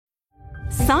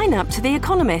Sign up to The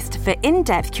Economist for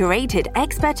in-depth curated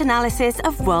expert analysis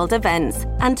of world events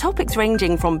and topics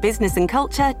ranging from business and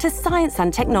culture to science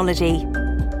and technology.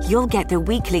 You'll get the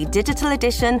weekly digital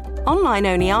edition,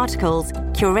 online-only articles,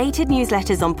 curated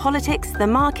newsletters on politics, the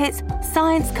markets,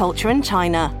 science, culture and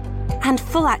China, and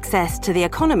full access to The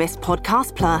Economist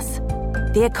Podcast Plus.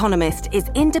 The Economist is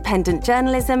independent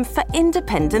journalism for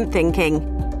independent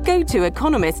thinking. Go to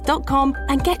economist.com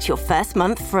and get your first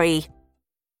month free.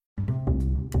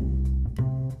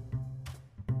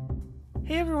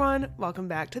 Hey everyone, welcome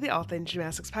back to the All Things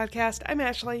Gymnastics podcast. I'm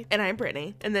Ashley. And I'm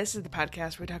Brittany. And this is the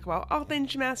podcast where we talk about all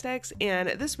things gymnastics. And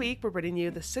this week we're bringing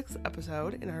you the 6th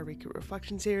episode in our Recruit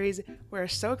Reflection series. We're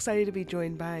so excited to be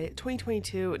joined by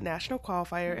 2022 national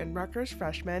qualifier and Rutgers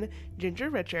freshman Ginger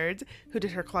Richards, who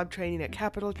did her club training at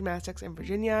Capital Gymnastics in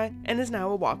Virginia and is now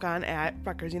a walk-on at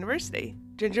Rutgers University.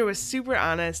 Ginger was super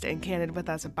honest and candid with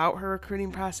us about her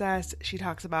recruiting process. She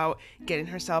talks about getting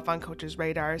herself on coaches'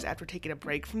 radars after taking a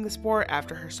break from the sport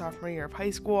after her sophomore year of high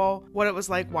school, what it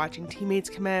was like watching teammates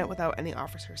commit without any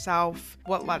offers herself,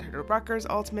 what led her to Rutgers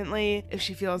ultimately, if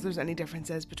she feels there's any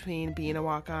differences between being a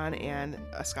walk-on and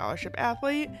a scholarship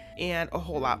athlete, and a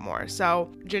whole lot more.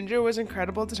 So Ginger was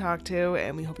incredible to talk to,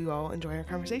 and we hope you all enjoy our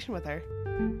conversation with her.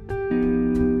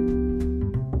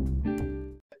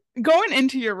 Going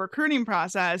into your recruiting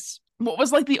process, what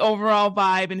was like the overall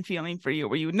vibe and feeling for you?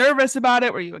 Were you nervous about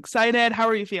it? Were you excited? How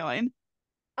were you feeling?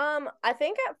 I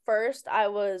think at first I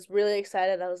was really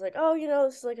excited. I was like, oh,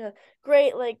 this is like a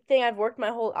great thing. I've worked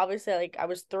obviously I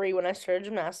was 3 when I started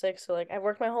gymnastics, so I've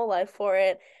worked my whole life for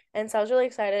it. And so I was really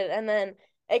excited. And then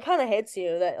it kind of hits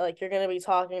you that you're going to be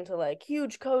talking to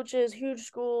huge coaches, huge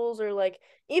schools, or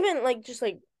even just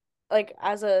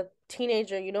as a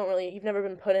teenager, you've never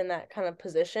been put in that kind of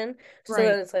position. So Right.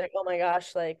 then it's oh my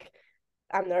gosh,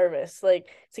 I'm nervous, to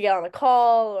get on a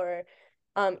call or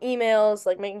emails,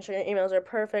 making sure your emails are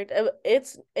perfect.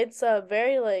 It's a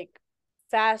very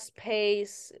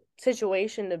fast-paced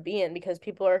situation to be in because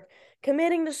people are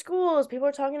committing to schools, people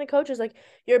are talking to coaches,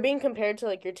 you're being compared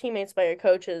to your teammates by your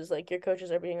coaches, your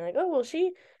coaches are being oh well,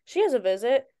 she has a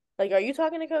visit, are you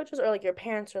talking to coaches, or your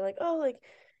parents are oh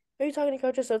are you talking to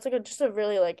coaches? So it's just a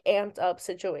really amped up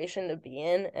situation to be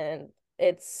in, and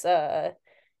it's a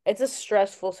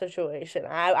stressful situation.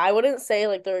 I wouldn't say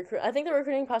I think the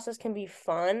recruiting process can be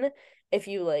fun if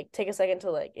you take a second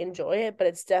to enjoy it, but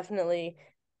it's definitely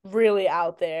really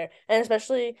out there. And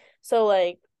especially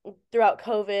so throughout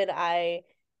COVID, I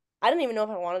didn't even know if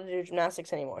I wanted to do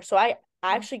gymnastics anymore. So I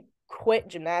actually quit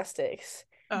gymnastics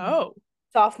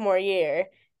sophomore year.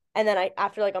 And then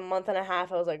after a month and a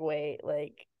half, I was wait,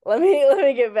 let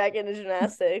me get back into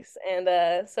gymnastics. And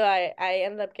so I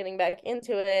ended up getting back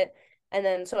into it. And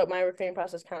then so my recruiting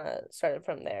process kind of started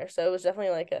from there. So it was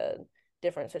definitely a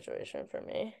different situation for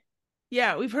me.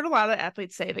 Yeah, we've heard a lot of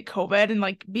athletes say that COVID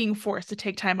and being forced to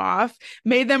take time off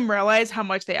made them realize how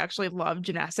much they actually loved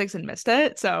gymnastics and missed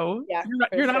it. So yeah,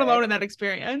 you're not alone in that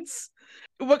experience.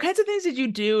 What kinds of things did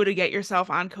you do to get yourself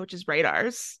on coaches'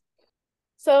 radars?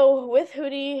 So with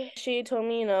Hootie, she told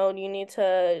me, you need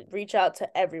to reach out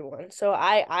to everyone. So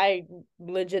I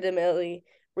legitimately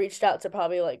reached out to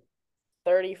probably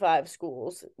 35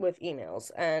 schools with emails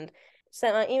and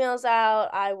sent my emails out.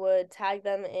 I would tag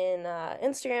them in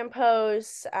Instagram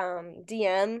posts, I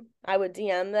would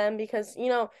DM them because, it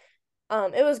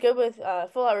was good with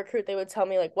Full Out Recruit. They would tell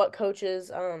me what coaches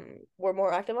were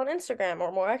more active on Instagram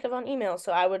or more active on email.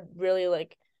 So I would really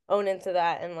own into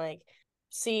that and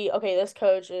see, okay, this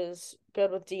coach is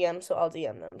good with DM, so I'll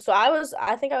DM them. So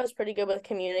I think I was pretty good with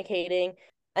communicating.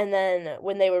 And then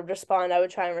when they would respond, I would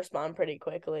try and respond pretty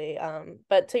quickly.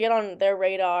 But to get on their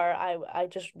radar, I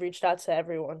just reached out to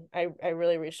everyone. I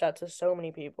really reached out to so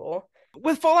many people.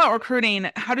 With Full Out Recruiting,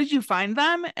 how did you find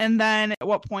them? And then at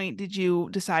what point did you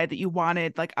decide that you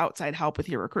wanted outside help with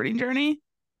your recruiting journey?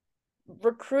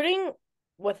 Recruiting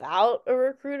without a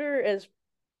recruiter is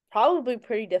probably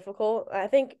pretty difficult. I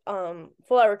think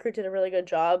Full Out Recruit did a really good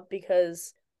job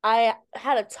because I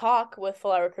had a talk with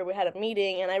Full Out Recruit. We had a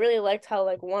meeting, and I really liked how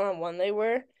one-on-one they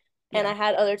were. And I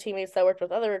had other teammates that worked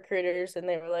with other recruiters, and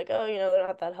they were oh, they're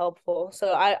not that helpful.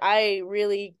 So I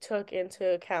really took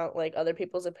into account other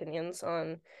people's opinions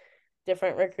on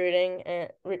different recruiting and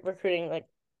recruiting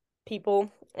people,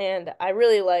 and I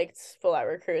really liked Full Out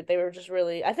Recruit. They were just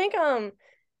really, I think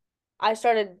I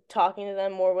started talking to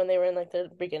them more when they were in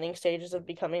the beginning stages of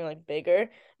becoming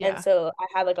bigger. Yeah. And so I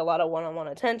had a lot of one-on-one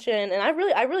attention, and I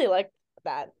really liked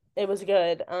that. It was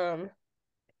good.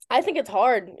 I think it's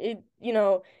hard.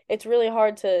 It's really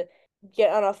hard to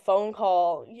get on a phone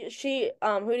call. She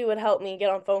Hootie would help me get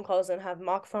on phone calls and have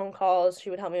mock phone calls. She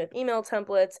would help me with email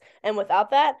templates, and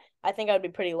without that, I think I would be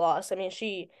pretty lost. I mean,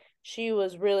 she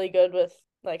was really good with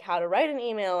like how to write an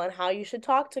email and how you should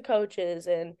talk to coaches,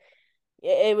 and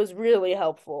it was really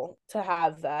helpful to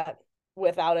have that.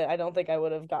 Without it, I don't think I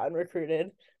would have gotten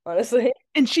recruited, honestly.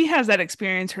 And she has that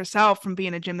experience herself from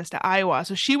being a gymnast at Iowa.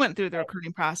 So she went through the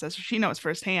recruiting process. So she knows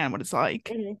firsthand what it's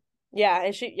like. Mhm. Yeah,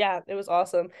 and yeah, it was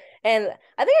awesome. And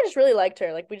I think I just really liked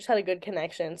her. Like we just had a good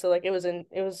connection. So like it was an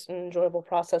enjoyable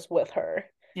process with her.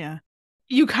 Yeah.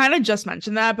 You kind of just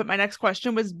mentioned that, but my next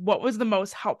question was what was the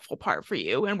most helpful part for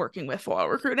you in working with full out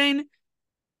recruiting?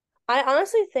 I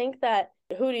honestly think that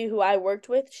Hootie, who I worked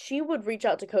with, she would reach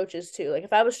out to coaches too. Like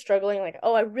if I was struggling, like,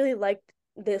 oh, I really liked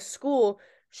this school,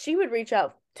 she would reach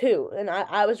out too. And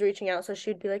I was reaching out, so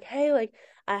she'd be like, hey, like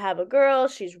I have a girl,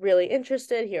 she's really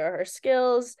interested, here are her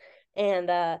skills.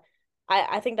 And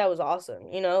I think that was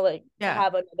awesome, like to Yeah.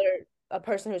 have a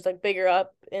person who's like bigger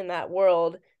up in that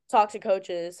world, talk to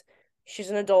coaches. She's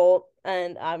an adult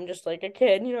and I'm just like a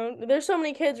kid, There's so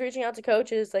many kids reaching out to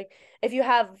coaches. Like if you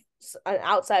have an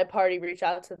outside party reach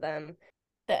out to them,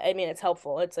 that I mean it's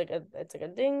helpful. It's like a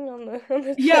ding on the on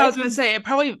the Yeah, I was chest. gonna say it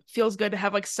probably feels good to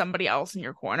have like somebody else in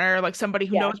your corner, like somebody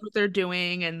who Yeah. knows what they're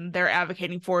doing and they're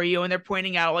advocating for you and they're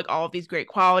pointing out like all of these great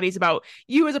qualities about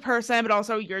you as a person, but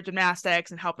also your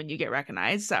gymnastics and helping you get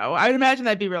recognized. So I would imagine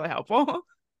that'd be really helpful.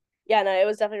 Yeah, no, it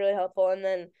was definitely really helpful. And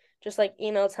then just like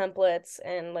email templates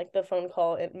and like the phone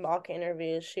call and mock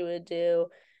interviews she would do,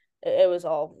 it was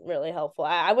all really helpful.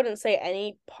 I wouldn't say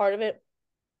any part of it.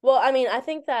 Well, I mean, I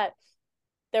think that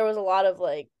there was a lot of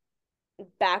like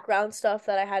background stuff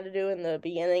that I had to do in the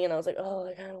beginning, and I was like, oh,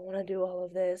 like I don't want to do all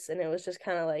of this, and it was just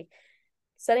kind of like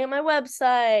setting up my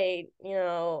website,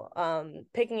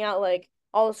 picking out like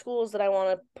all the schools that I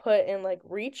want to put in like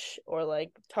reach or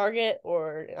like target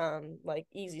or like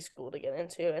easy school to get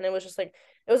into. And it was just like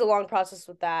it was a long process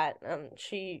with that.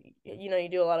 She you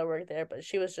do a lot of work there, but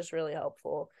she was just really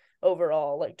helpful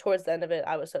overall. Like towards the end of it,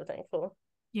 I was so thankful.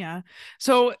 Yeah.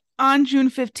 So on June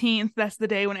 15th, that's the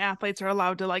day when athletes are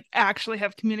allowed to like actually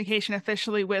have communication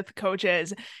officially with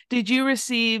coaches. Did you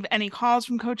receive any calls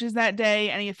from coaches that day?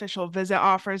 Any official visit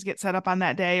offers get set up on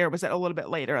that day, or was it a little bit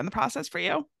later in the process for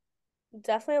you?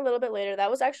 Definitely a little bit later. That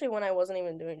was actually when I wasn't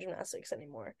even doing gymnastics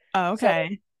anymore. Oh, So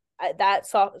okay.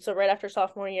 so right after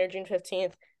sophomore year, June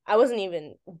 15th, I wasn't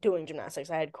even doing gymnastics.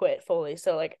 I had quit fully.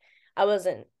 So like I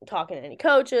wasn't talking to any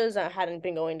coaches. I hadn't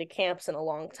been going to camps in a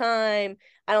long time.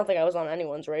 I don't think I was on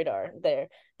anyone's radar there.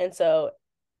 And so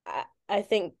I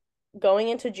think going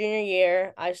into junior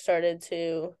year, I started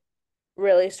to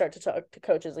really start to talk to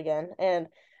coaches again. And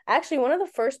actually one of the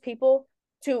first people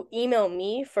to email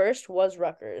me first was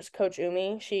Rutgers, Coach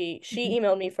Umi. She Mhm.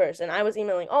 emailed me first, and I was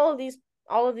emailing all of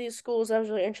these schools I was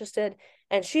really interested,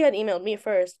 and she had emailed me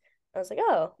first. I was like,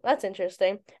 oh, that's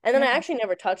interesting. And then I Yeah. actually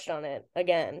never touched on it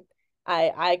again.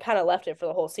 I kind of left it for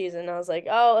the whole season. I was like,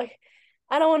 oh, like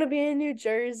I don't want to be in New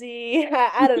Jersey.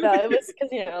 I don't know. It was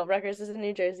because Rutgers is in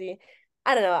New Jersey.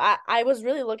 I don't know. I was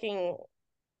really looking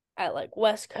at like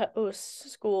West Coast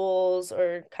schools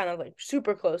or kind of like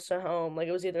super close to home. Like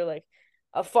it was either like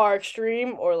a far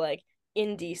extreme or like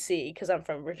in DC because I'm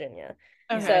from Virginia.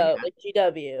 Okay. So like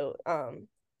GW.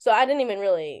 So I didn't even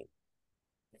really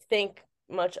think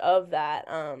much of that.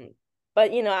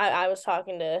 But I was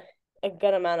talking to a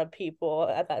good amount of people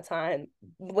at that time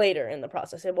later in the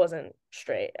process. It wasn't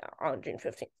straight on June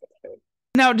 15th.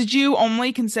 Now, did you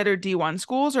only consider D1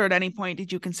 schools, or at any point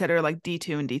did you consider like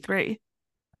D2 and D3?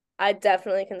 I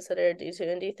definitely consider D2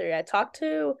 and D3. I talked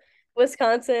to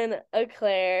Wisconsin Eau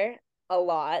Claire a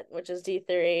lot, which is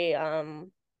D3.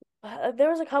 There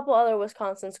was a couple other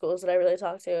Wisconsin schools that I really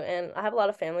talked to, and I have a lot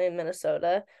of family in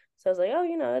Minnesota. So I was like, oh,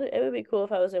 it would be cool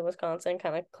if I was in Wisconsin,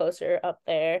 kind of closer up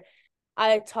there.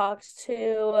 I talked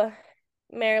to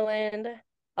Maryland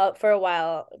up for a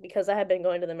while because I had been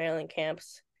going to the Maryland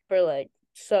camps for like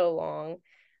so long,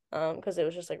 because it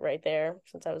was just like right there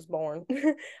since I was born.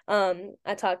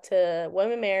 I talked to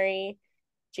William and Mary,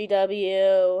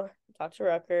 GW, talked to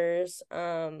Rutgers.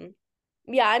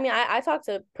 Yeah, I mean, I talked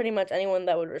to pretty much anyone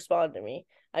that would respond to me.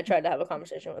 I tried to have a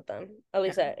conversation with them. At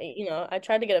least I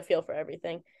tried to get a feel for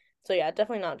everything. So yeah,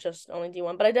 definitely not just only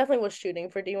D1, but I definitely was shooting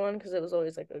for D1 because it was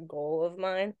always like a goal of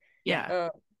mine. Yeah.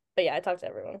 Um, but yeah, I talked to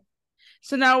everyone.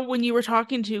 So now when you were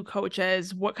talking to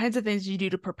coaches, what kinds of things do you do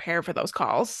to prepare for those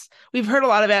calls? We've heard a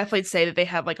lot of athletes say that they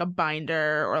have like a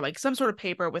binder or like some sort of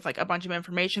paper with like a bunch of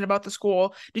information about the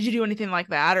school. Did you do anything like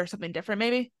that or something different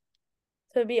maybe?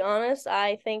 To be honest,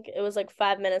 I think it was like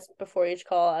 5 minutes before each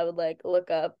call, I would like look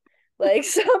up like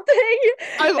something.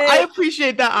 I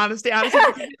appreciate that honesty. Honestly,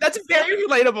 that's very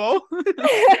relatable.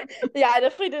 Yeah, I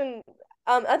definitely didn't.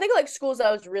 I think like schools that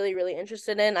I was really, really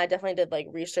interested in, I definitely did like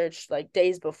research like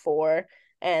days before,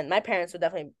 and my parents would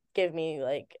definitely give me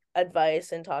like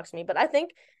advice and talk to me. But I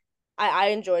think I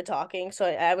enjoy talking, so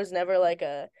I was never like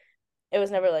a it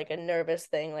was never like a nervous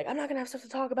thing. Like, I'm not gonna have stuff to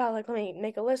talk about. Like, let me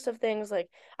make a list of things. Like,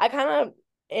 I kind of,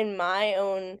 in my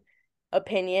own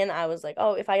opinion, I was like,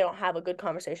 oh, if I don't have a good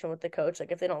conversation with the coach,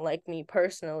 like if they don't like me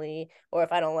personally, or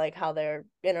if I don't like how they're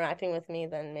interacting with me,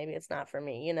 then maybe it's not for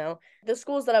me, you know? The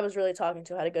schools that I was really talking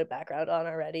to had a good background on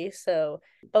already. So,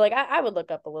 but like, I would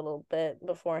look up a little bit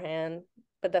beforehand,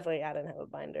 but definitely I didn't have a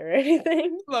binder or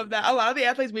anything. Love that. A lot of the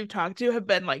athletes we've talked to have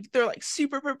been like, they're like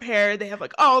super prepared. They have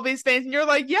like all these things, and you're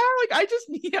like, yeah, like I'm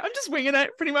just winging it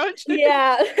pretty much.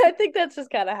 Yeah, I think that's just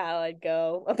kind of how I'd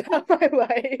go about my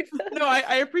life. No,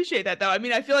 I appreciate that though. I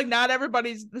mean, I feel like not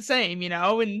everybody's the same,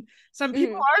 and some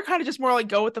people Mhm. are kind of just more like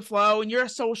go with the flow, and you're a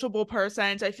sociable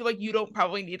person. So I feel like you don't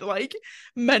probably need to like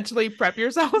mentally prep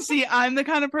yourself. See, I'm the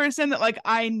kind of person that like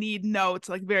I need notes,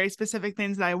 like very specific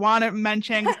things that I want to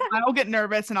mention. 'Cause I'll get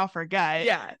nervous and I'll forget.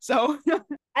 Yeah. So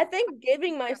I think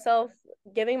giving myself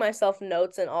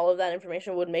notes and all of that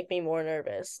information would make me more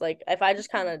nervous. Like if I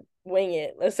just kind of wing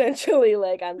it, essentially,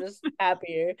 like I'm just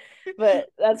happier. But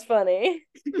that's funny.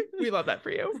 we love that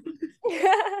for you.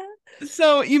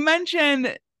 So you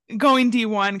mentioned going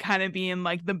D1 kind of being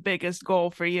like the biggest goal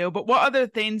for you, but what other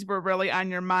things were really on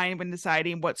your mind when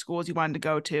deciding what schools you wanted to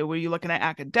go to? Were you looking at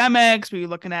academics? Were you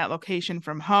looking at location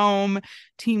from home,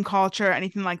 team culture,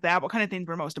 anything like that? What kind of things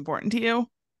were most important to you?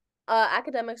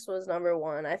 Academics was number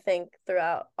one. I think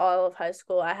throughout all of high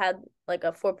school, I had like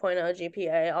a 4.0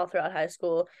 GPA all throughout high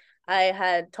school. I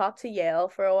had talked to Yale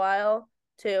for a while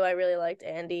too. I really liked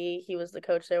Andy. He was the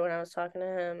coach there when I was talking to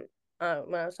him.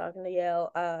 When I was talking to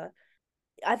Yale.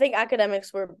 I think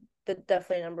academics were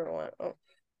definitely number one. Oh,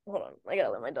 hold on, I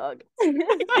gotta let my dog.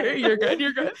 You're good.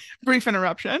 You're good. Brief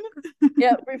interruption.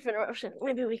 Yeah, brief interruption.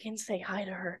 Maybe we can say hi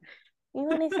to her. You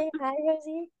want to say hi,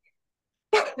 Rosie?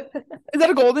 Is that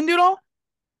a golden doodle?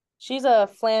 She's a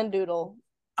flandoodle.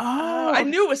 Oh, I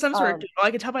knew it was some sort of Um, doodle. I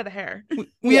could tell by the hair.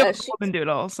 We have yeah, a she's golden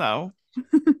doodle, so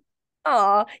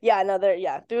yeah, another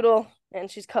doodle, and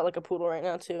she's cut like a poodle right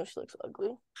now too. She looks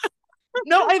ugly.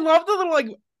 no, I love the little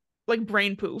like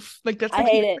brain poof. Like that's I the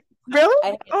hate cute. it. Really? I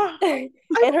hate Oh, it.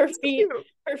 I And think it's so cute.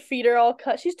 her feet are all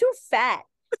cut. She's too fat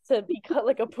to be cut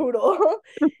like a poodle.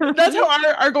 That's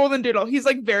how our golden doodle. He's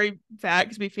like very fat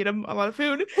because we feed him a lot of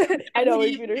food. I And know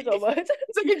we feed her so much.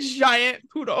 it's like a giant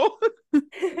poodle.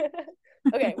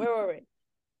 Okay, where were we?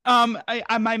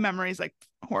 My memory is like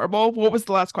horrible. What was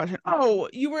the last question? Oh,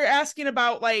 you were asking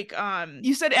about like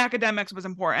you said academics was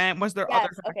important. Was there other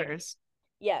Yes, okay. factors?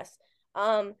 Yes.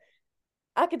 Um,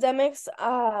 Academics,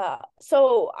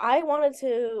 so I wanted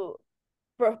to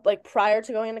like prior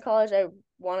to going into college, I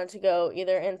wanted to go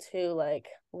either into like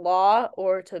law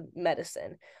or to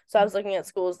medicine. So I was looking at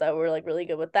schools that were like really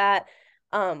good with that.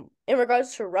 In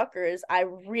regards to Rutgers, I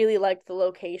really liked the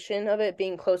location of it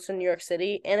being close to New York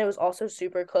City, and it was also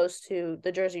super close to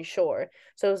the Jersey Shore.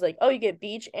 So it was like, oh, you get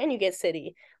beach and you get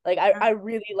city. Like I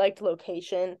really liked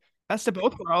location. Best of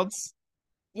both worlds.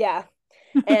 Yeah.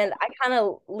 And I kind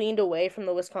of leaned away from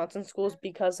the Wisconsin schools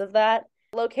because of that.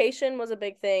 Location was a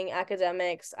big thing,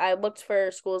 academics. I looked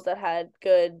for schools that had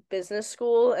good business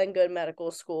school and good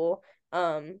medical school,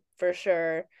 for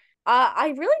sure.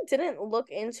 I really didn't look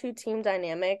into team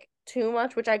dynamic too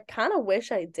much, which I kind of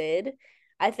wish I did.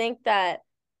 I think that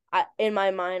in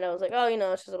my mind, I was like, oh,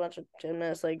 it's just a bunch of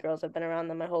gymnasts, like girls. I've been around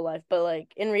them my whole life. But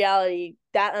like in reality,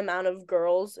 that amount of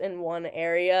girls in one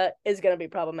area is gonna be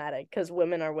problematic because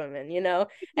women are women.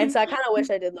 And so I kind of wish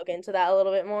I did look into that a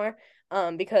little bit more.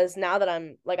 Because now that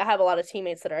I'm like, I have a lot of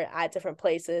teammates that are at different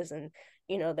places, and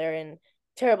they're in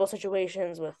terrible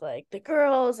situations with like the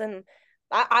girls, and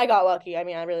I got lucky. I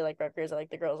mean, I really like Rutgers. I like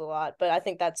the girls a lot, but I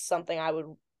think that's something I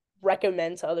would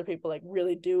recommend to other people, like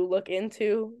really do look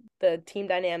into the team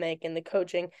dynamic and the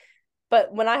coaching.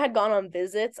 But when I had gone on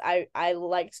visits, I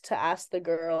liked to ask the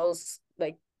girls,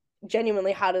 like,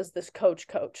 genuinely, how does this coach?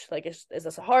 Like, is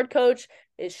this a hard coach?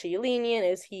 Is she lenient?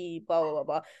 Is he blah blah blah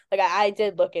blah? Like I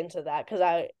did look into that because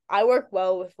I work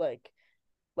well with like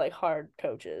hard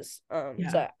coaches. Yeah.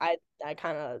 So I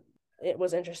kind of it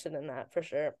was interested in that for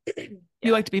sure.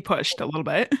 You like to be pushed a little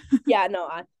bit. Yeah, no,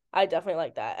 I definitely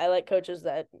like that. I like coaches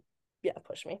that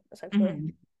push me essentially.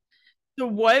 Mhm. So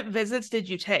what visits did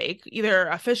you take? Either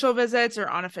official visits or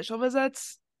unofficial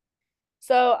visits?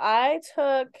 So I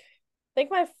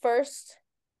think my first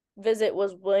visit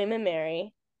was William and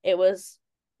Mary. It was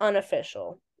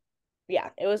unofficial. Yeah,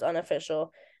 it was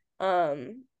unofficial.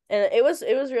 and it was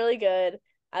really good.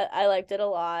 I liked it a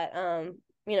lot.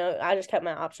 I just kept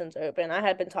my options open. I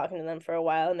had been talking to them for a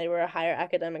while, and they were a higher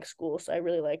academic school, so I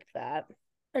really liked that.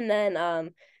 And then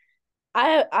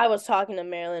I was talking to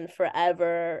Maryland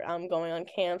forever, going on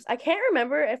camps. I can't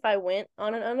remember if I went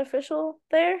on an unofficial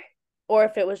there or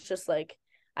if it was just like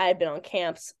I had been on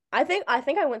camps. I think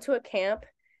I went to a camp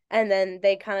and then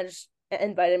they kind of just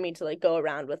invited me to like go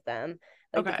around with them,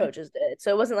 like the Okay. coaches did.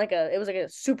 So it was like a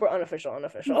super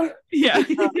unofficial. Yeah.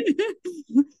 Um,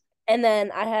 and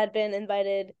then I had been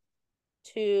invited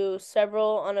to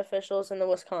several unofficials in the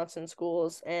Wisconsin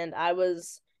schools, and I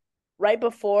was right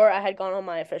before I had gone on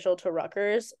my official to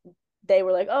Rutgers. They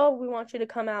were like, "Oh, we want you to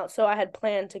come out." So I had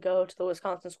planned to go to the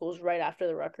Wisconsin schools right after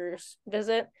the Rutgers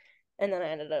visit, and then I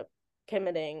ended up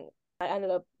committing. I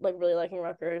ended up like really liking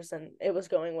Rutgers, and it was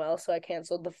going well, so I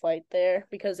canceled the flight there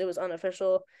because it was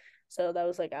unofficial. So that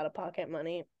was like out of pocket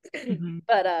money. Mhm.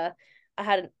 But I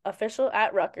had an official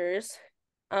at Rutgers.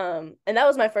 And that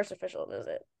was my first official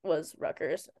visit was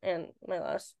Rutgers, and my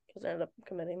last because I ended up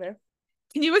committing there.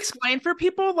 Can you explain for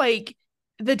people like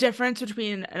the difference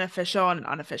between an official and an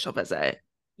unofficial visit?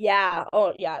 Yeah.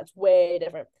 Oh, yeah, it's way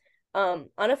different.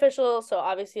 Unofficial, so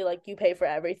obviously like you pay for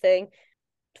everything.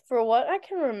 For what I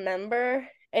can remember,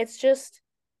 it's just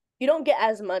you don't get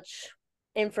as much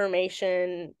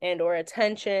information and or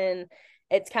attention.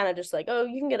 It's kind of just like, oh,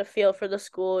 you can get a feel for the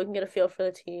school, you can get a feel for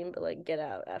the team, but like get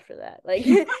out after that. Like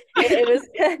it was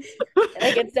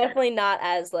like it's definitely not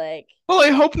as like Well,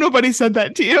 I hope nobody said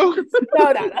that to you.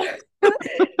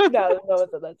 no. No one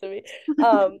said that to me.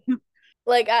 Um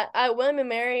like I William and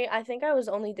Mary, I think I was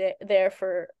only there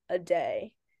for a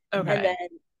day. And Okay. then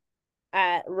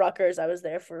at Rutgers I was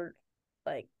there for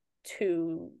like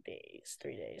 2 days,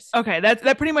 3 days. Okay,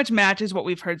 that pretty much matches what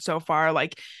we've heard so far.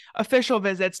 Like official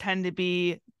visits tend to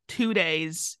be 2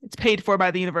 days. It's paid for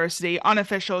by the university.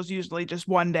 Unofficial is usually just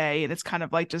one day, and it's kind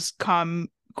of like just come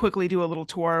quickly, do a little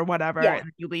tour or whatever, Yeah.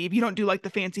 and you leave. You don't do like the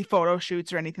fancy photo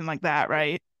shoots or anything like that,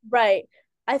 right? Right.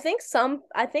 I think some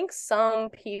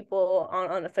people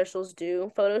on officials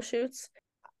do photo shoots.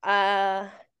 Uh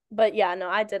but yeah, no,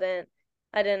 I didn't.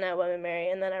 I didn't at William and Mary,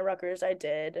 and then at Rutgers I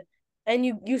did. And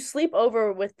you sleep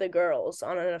over with the girls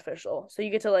on an official. So you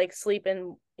get to like sleep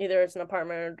in either it's an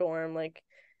apartment or a dorm. Like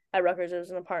at Rutgers it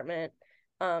was an apartment.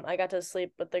 I got to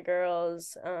sleep with the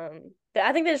girls.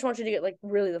 I think they just want you to get like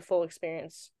really the full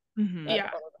experience Yeah. on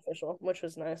an official, which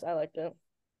was nice. I liked it.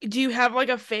 Do you have like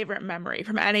a favorite memory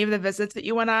from any of the visits that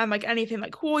you went on? Like anything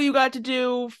like cool you got to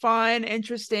do, fun,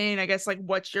 interesting? I guess like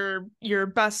what's your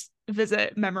best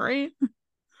visit memory?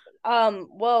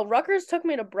 Well, Rutgers took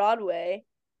me to Broadway,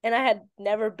 and I had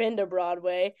never been to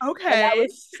Broadway, and Okay. that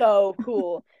was so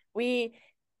cool. We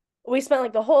we spent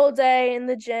like the whole day in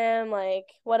the gym, like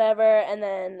whatever, and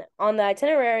then on the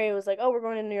itinerary it was like, oh, we're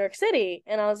going to New York City,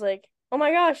 and I was like, oh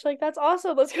my gosh, like that's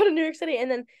awesome. Let's go to New York City,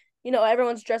 and then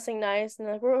everyone's dressing nice, and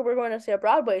like we're going to see a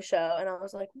Broadway show, and I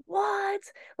was like, what?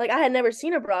 Like I had never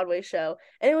seen a Broadway show,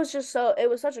 and it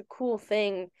was such a cool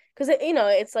thing because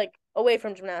it's like away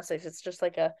from gymnastics, it's just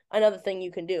like another thing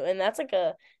you can do, and that's like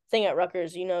a thing at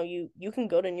Rutgers. You can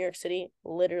go to New York City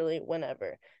literally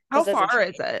whenever How because there's a far train.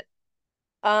 is it?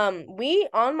 We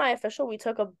on my official we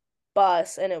took a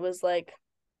bus and it was like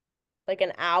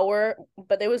an hour,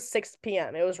 but it was 6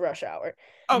 p.m. It was rush hour.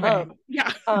 Okay. Um,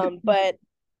 Yeah. but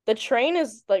the train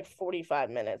is like 45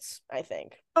 minutes, I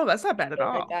think. Oh, that's not bad at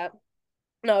Something like all. that.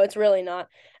 No, it's really not.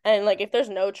 And like if there's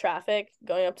no traffic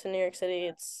going up to New York City,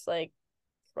 it's like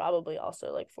probably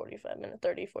also like 45 minutes,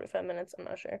 30, 45 minutes, I'm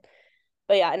not sure.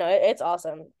 But yeah, no, it's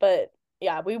awesome. But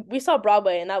yeah, we saw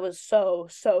Broadway and that was so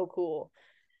cool.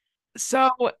 So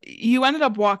you ended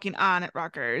up walking on at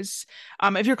Rutgers.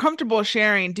 If you're comfortable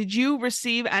sharing, did you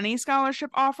receive any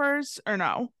scholarship offers or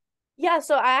no? Yeah,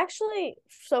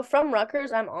 so from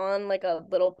Rutgers, I'm on like a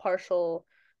little partial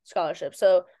scholarship.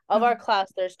 So of our Okay.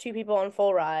 class, there's two people on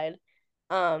full ride,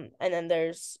 and then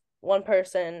there's one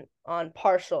person on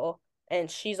partial,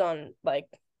 and she's on like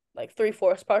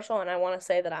 3/4 partial, and I want to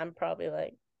say that I'm probably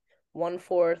like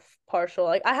 1/4 partial.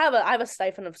 Like I have a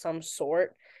stipend of some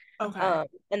sort, Okay.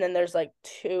 and then there's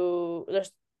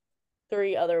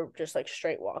three other just like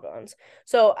straight walk-ons.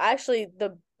 So actually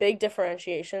the big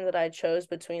differentiation that I chose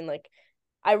between like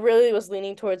I really was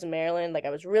leaning towards Maryland. Like I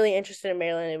was really interested in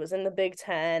Maryland. It was in the Big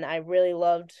Ten. I really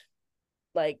loved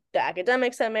like the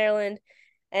academics at Maryland.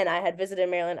 And I had visited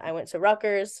Maryland. I went to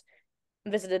Rutgers,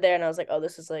 visited there, and I was like, oh,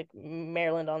 this is like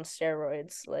Maryland on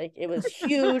steroids. Like it was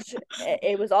huge.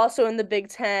 It was also in the Big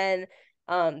Ten.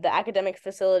 The academic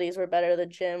facilities were better. The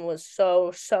gym was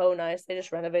so nice. They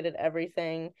just renovated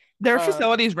everything. Their Um,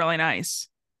 facility is really nice.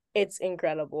 it's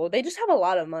incredible. They just have a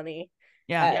lot of money.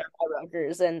 Yeah. at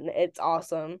Rutgers, and it's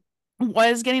awesome.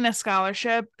 Was getting a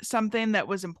scholarship something that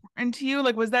was important to you?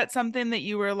 Like, was that something that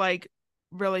you were like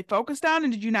really focused on,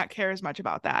 and did you not care as much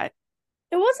about that?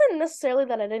 It wasn't necessarily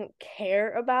that I didn't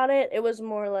care about it. It was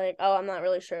more like, oh, I'm not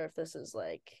really sure if this is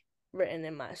like written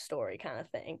in my story kind of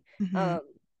thing. Mm-hmm.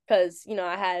 Because,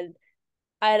 I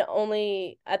had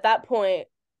only at that point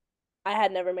I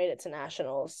had never made it to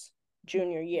nationals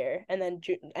junior year, and then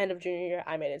end of junior year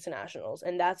I made it to nationals,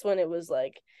 and that's when it was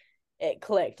like it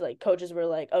clicked. Like coaches were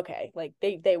like, okay, like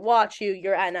they watch you,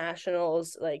 you're at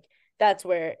nationals, like that's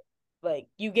where like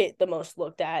you get the most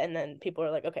looked at, and then people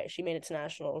are like, okay, she made it to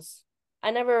nationals. I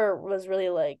never was really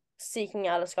like seeking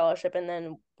out a scholarship, and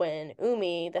then when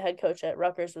Umi, the head coach at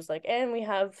Rutgers, was like, and we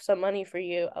have some money for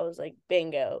you, I was like,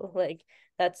 bingo, like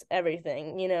that's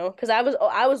everything, because I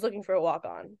was looking for a walk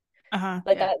on. Uh-huh.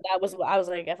 Like Yeah. that was what I was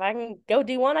like, if I can go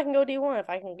D1, I can go D1. If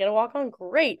I can get a walk on,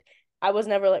 great. I was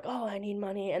never like, oh, I need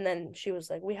money. And then she was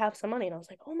like, we have some money. And I was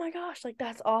like, oh my gosh, like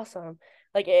that's awesome.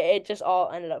 Like it just all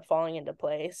ended up falling into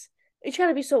place. You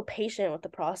gotta be so patient with the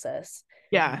process.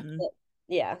 Yeah. But,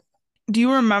 yeah. Do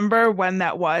you remember when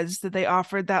that was that they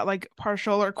offered that like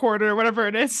partial or quarter, whatever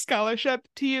it is, scholarship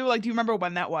to you? Like, do you remember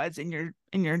when that was in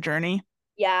your journey?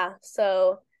 Yeah.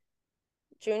 So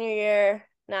junior year,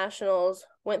 nationals,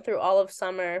 went through all of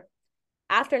summer.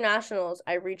 After nationals,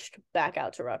 I reached back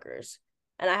out to Rutgers,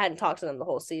 and I hadn't talked to them the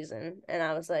whole season. And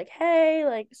I was like, hey,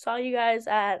 like saw you guys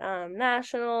at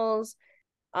nationals.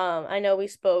 I know we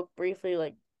spoke briefly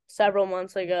like several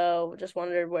months ago. Just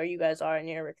wondered where you guys are in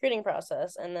your recruiting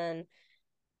process. And then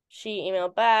she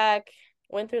emailed back,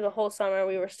 went through the whole summer.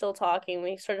 We were still talking.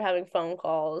 We started having phone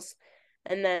calls.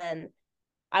 And then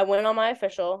I went on my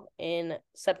official in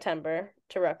September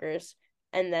to Rutgers.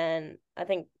 And then I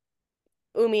think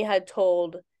Umi had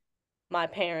told my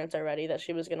parents already that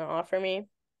she was going to offer me,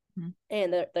 Mm-hmm.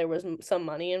 and there was some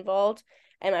money involved,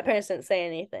 and my parents didn't say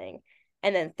anything.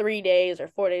 And then 3 days or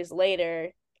 4 days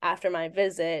later, after my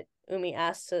visit, Umi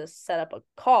asked to set up a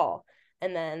call,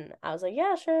 and then I was like,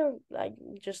 yeah, sure, like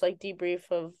just like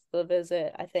debrief of the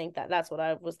visit. I think that's what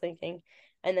I was thinking.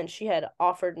 And then she had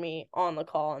offered me on the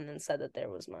call and then said that there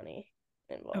was money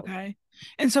involved. Okay.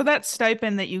 And so that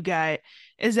stipend that you get,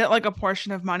 is it like a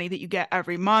portion of money that you get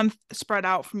every month spread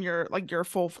out from your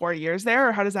full 4 years there,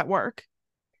 or how does that work?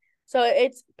 So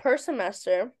it's per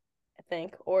semester, I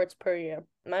think, or it's per year.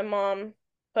 My mom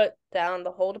put down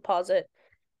the whole deposit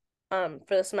for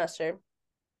the semester,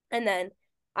 and then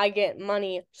I get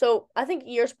money. So I think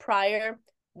years prior,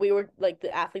 we were like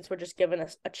the athletes were just given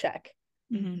us a check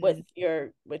Mm-hmm.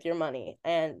 with your money.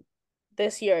 And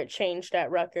this year it changed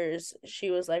at Rutgers. She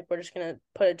was like, we're just gonna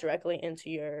put it directly into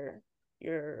your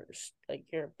like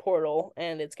your portal,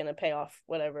 and it's gonna pay off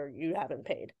whatever you haven't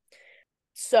paid.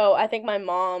 So I think my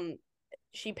mom,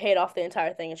 she paid off the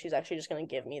entire thing, and she's actually just gonna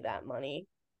give me that money.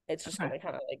 It's just Okay. gonna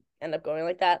kind of like end up going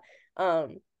like that.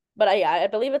 But I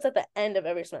believe it's at the end of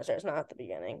every semester. It's not at the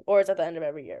beginning, or it's at the end of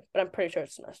every year. But I'm pretty sure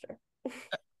it's semester.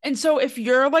 And so if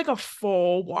you're like a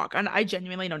full walk-on, I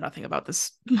genuinely know nothing about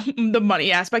this, the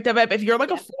money aspect of it. But if you're like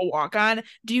a Yeah, full walk-on,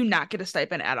 do you not get a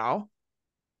stipend at all?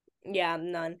 yeah,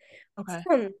 none. Okay.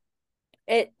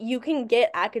 Um, you can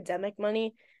get academic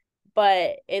money,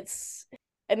 but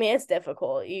I mean, it's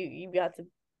difficult. You got to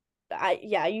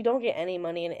yeah, you don't get any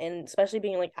money, and especially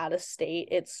being like out of state,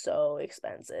 it's so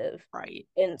expensive. Right.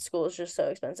 And school is just so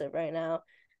expensive right now.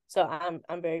 So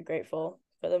I'm very grateful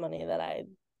for the money that I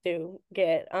do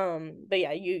get. But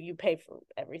yeah, you pay for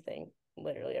everything,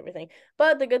 literally everything.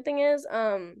 But the good thing is,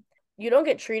 you don't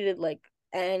get treated like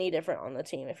any different on the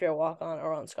team if you're a walk on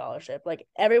or on scholarship. Like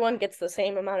everyone gets the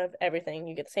same amount of everything.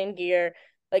 You get the same gear.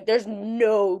 Like there's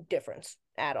no difference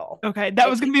at all. Okay. That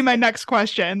was It's gonna be my next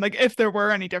question. Like if there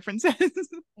were any differences.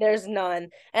 There's none.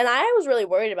 And I was really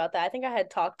worried about that. I think I had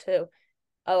talked to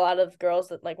a lot of girls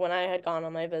that like when I had gone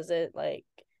on my visit, like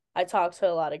I talked to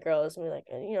a lot of girls and be like,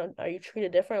 are you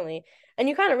treated differently? And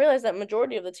you kind of realize that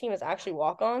majority of the team is actually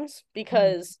walk-ons Mhm.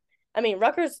 because I mean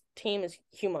Rutgers team is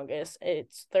humongous.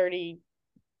 It's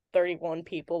 31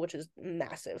 people, which is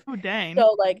massive. Oh, dang.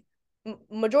 So like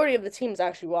majority of the team is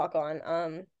actually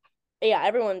walk-on. Yeah,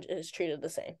 everyone is treated the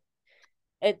same.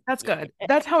 That's Yeah, good.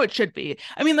 That's how it should be.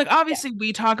 I mean, like yeah. obviously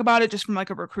we talk about it just from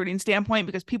like a recruiting standpoint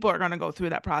because people are going to go through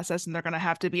that process and they're going to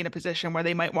have to be in a position where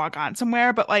they might walk on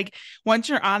somewhere. But like once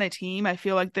you're on a team, I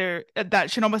feel like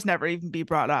that should almost never even be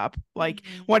brought up. Like,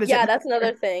 what is it Yeah, that's another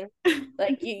matter? thing.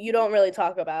 Like you don't really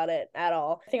talk about it at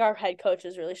all. I think our head coach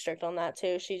is really strict on that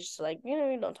too. She's just like,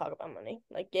 you don't talk about money.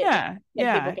 Like get Yeah, some people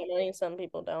yeah. get money, some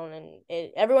people don't, and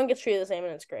everyone gets treated the same,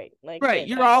 and it's great. Like Right.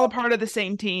 You're that's all a all. part of the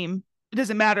same team. it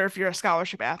doesn't matter if you're a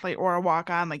scholarship athlete or a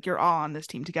walk-on, like you're all on this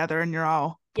team together and you're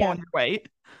all Yeah, pulling your weight.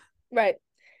 right.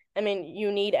 I mean,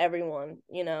 you need everyone,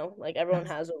 like everyone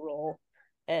has a role,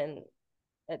 and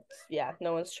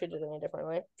no one's treated any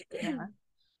differently. Yeah.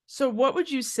 So what would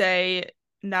you say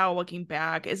now looking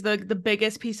back is the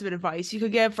biggest piece of advice you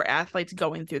could give for athletes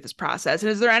going through this process?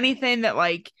 And is there anything that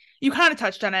like you kind of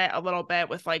touched on it a little bit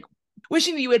with like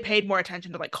wishing that you had paid more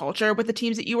attention to like culture with the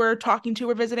teams that you were talking to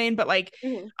or visiting, but like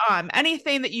Mhm.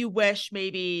 anything that you wish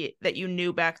maybe that you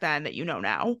knew back then that you know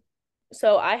now?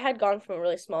 So I had gone from a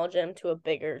really small gym to a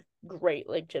bigger, great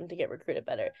like gym to get recruited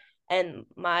better. And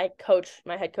my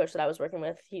head coach that I was working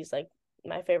with, he's like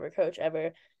my favorite coach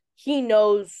ever. He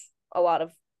knows a lot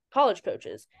of college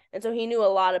coaches. And so he knew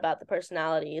a lot about the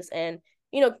personalities. And,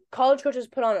 college coaches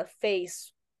put on a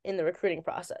face in the recruiting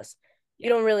process. You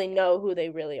don't really know who they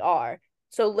really are.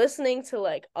 So listening to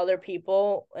like other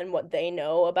people and what they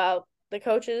know about the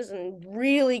coaches and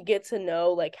really get to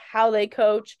know like how they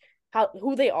coach,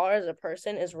 who they are as a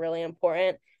person is really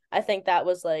important. I think that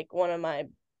was like one of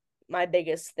my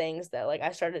biggest things that like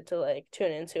I started to like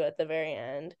tune into at the very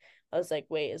end. I was like,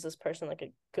 wait, is this person like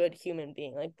a good human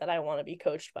being like that I want to be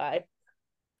coached by?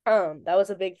 That was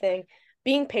a big thing.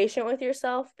 Being patient with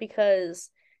yourself because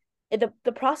the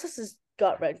process is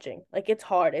gut-wrenching. Like it's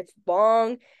hard. It's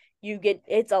long.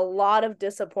 It's a lot of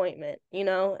disappointment.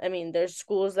 I mean, there's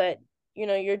schools that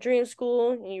your dream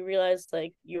school and you realize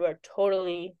like you are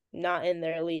totally not in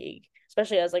their league,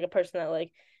 especially as like a person that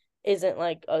like isn't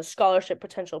like a scholarship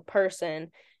potential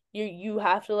person. You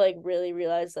have to like really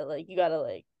realize that like you got to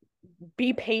like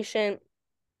be patient,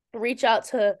 reach out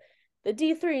to the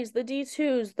D3s, the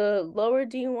D2s, the lower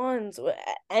D1s,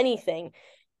 anything.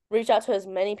 Reach out to as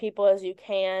many people as you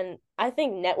can. I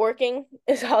think networking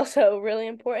is also really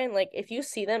important. Like if you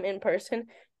see them in person,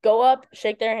 go up,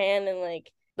 shake their hand and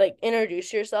like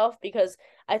introduce yourself because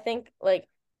I think like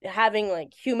having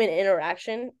like human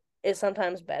interaction is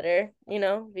sometimes better,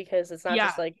 because it's not Yeah.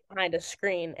 just like behind a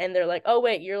screen and they're like, "Oh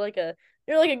wait, you're like a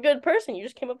good person. You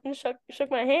just came up and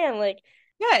shook my hand." Like,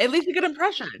 Yeah, at least a good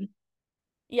impression.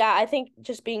 yeah, I think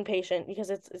just being patient because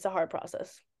it's a hard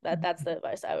process. That's the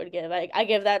advice I would give. I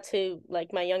give that to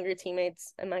like my younger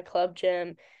teammates in my club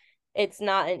gym. It's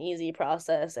not an easy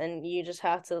process and you just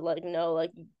have to like know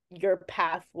like your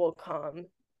path will come.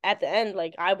 At the end,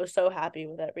 like I was so happy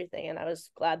with everything and I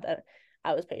was glad that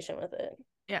I was patient with it.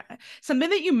 Yeah. Something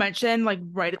that you mentioned like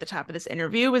right at the top of this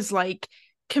interview was like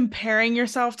comparing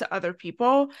yourself to other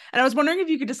people. And I was wondering if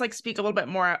you could just like speak a little bit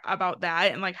more about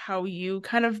that and like how you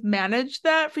kind of manage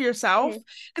that for yourself. Mm-hmm.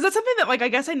 Because that's something that like I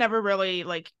guess I never really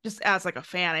like just as like a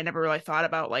fan, I never really thought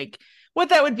about like what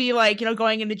that would be like,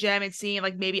 going in the gym and seeing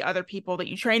like maybe other people that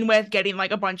you train with getting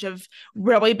like a bunch of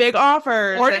really big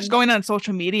offers or just going on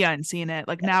social media and seeing it.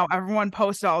 Like now everyone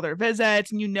posted all their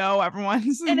visits and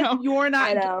everyone's, And if you're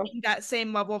not I know. getting that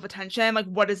same level of attention, like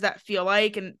what does that feel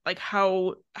like? And like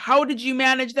how did you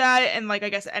manage that? And like I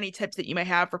guess any tips that you may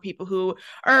have for people who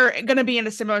are gonna be in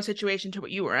a similar situation to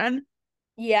what you were in?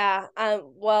 Yeah,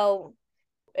 well,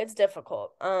 it's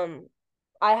difficult.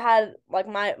 I had like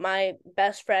my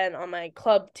best friend on my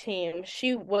club team.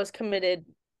 She was committed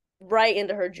right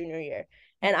into her junior year,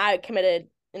 and I committed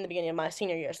in the beginning of my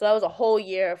senior year. So that was a whole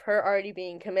year of her already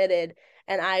being committed,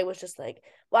 and I was just like,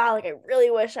 wow, like I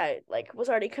really wish I like was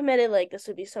already committed. Like this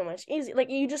would be so much easier. Like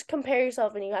you just compare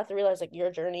yourself, and you have to realize like your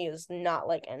journey is not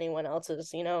like anyone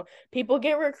else's. People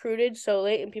get recruited so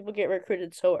late, and people get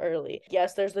recruited so early.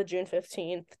 Yes, there's the June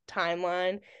 15th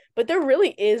timeline, but there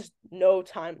really is no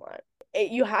timeline.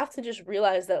 You have to just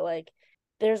realize that like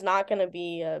there's not going to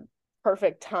be a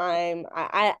perfect time.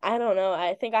 I don't know.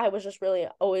 I think I was just really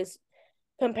always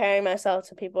comparing myself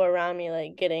to people around me,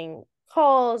 like getting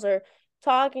calls or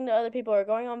talking to other people or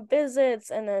going on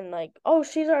visits, and then like, oh,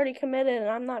 she's already committed and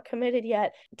I'm not committed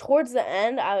yet. Towards the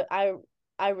end, I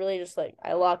really just like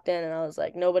I locked in and I was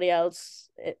like, nobody else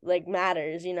like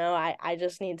matters. I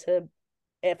just need to,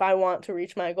 if I want to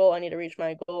reach my goal, I need to reach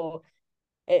my goal.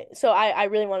 So I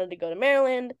really wanted to go to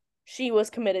Maryland. She was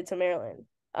committed to Maryland.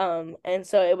 And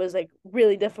so it was like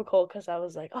really difficult because I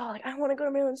was like, oh, like I want to go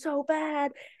to Maryland so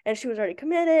bad, and she was already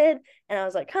committed, and I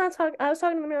was like I was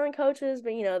talking to the Maryland coaches,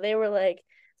 but they were like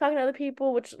talking to other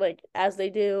people, which like as they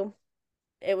do,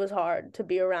 it was hard to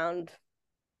be around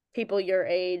people your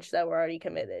age that were already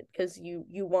committed because you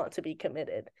want to be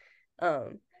committed.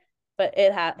 But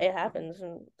it happens,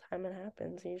 and time it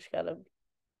happens. You just gotta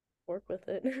work with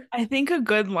it. I think a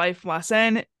good life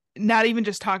lesson not even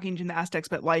just talking gymnastics,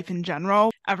 but life in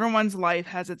general. Everyone's life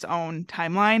has its own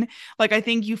timeline. Like, I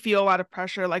think you feel a lot of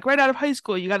pressure, like right out of high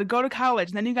school, you got to go to college,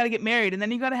 and then you got to get married, and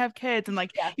then you got to have kids. And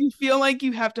like, Yeah. you feel like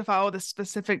you have to follow this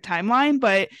specific timeline,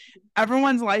 but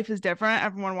everyone's life is different.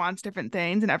 Everyone wants different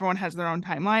things, and everyone has their own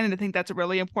timeline. And I think that's a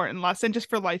really important lesson just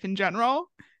for life in general.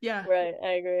 Yeah. Right.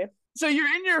 I agree. So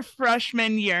you're in your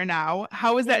freshman year now.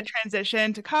 How was that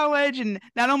transition to college, and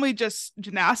not only just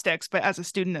gymnastics, but as a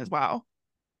student as well?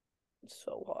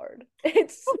 So hard.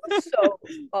 It's so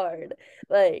hard.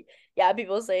 Like, yeah,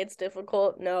 people say it's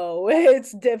difficult. No,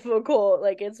 it's difficult.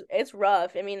 Like, it's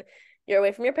rough. I mean, you're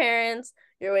away from your parents,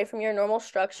 you're away from your normal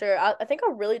structure. I think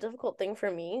a really difficult thing for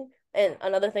me, and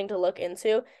another thing to look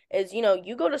into, is,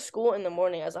 you go to school in the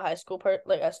morning as a high school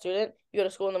like a student, you go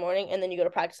to school in the morning and then you go to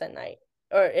practice at night.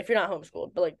 Or if you're not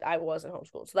homeschooled, but like I wasn't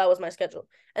homeschooled. So that was my schedule.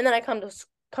 And then I come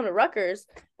to Rutgers,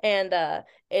 and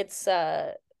it's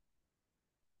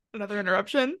Another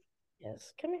interruption.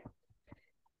 yes, come here.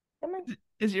 Come on.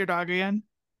 Is your dog again?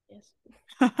 Yes.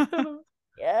 Is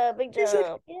Yeah, big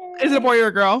jump. it a boy or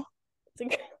a girl? It's a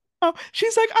girl. Oh,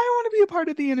 she's like, I want to be a part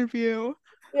of the interview.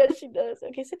 Yeah, she does.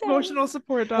 Okay, sit down. Emotional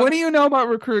support dog. What do you know about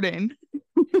recruiting?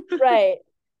 Right.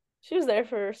 She was there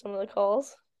for some of the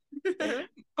calls.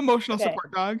 Emotional Okay.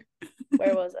 support dog.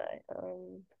 Where was I?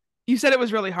 You said it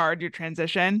was really hard, your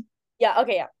transition. Yeah,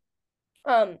 okay, yeah.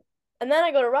 And then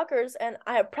I go to Rutgers and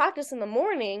I have practice in the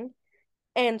morning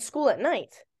and school at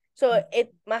night. So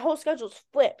my whole schedule's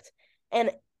flipped. And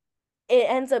it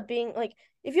ends up being like,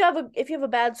 if you have a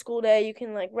bad school day, you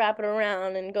can like wrap it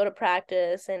around and go to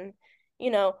practice, and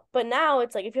but now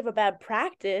it's like if you have a bad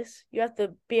practice, you have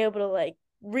to be able to like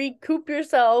recoup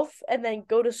yourself and then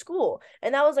go to school.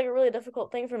 And that was like a really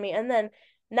difficult thing for me. And then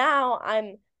now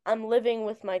I'm living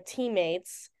with my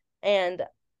teammates, and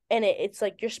it's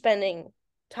like you're spending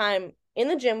time in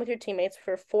the gym with your teammates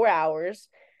for 4 hours.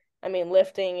 I mean,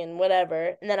 lifting and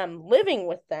whatever. And then I'm living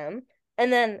with them.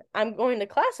 And then I'm going to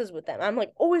classes with them. I'm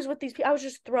like always with these people. I was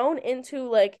just thrown into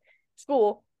like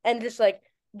school and just like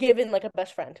given like a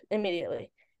best friend immediately.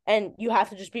 And you have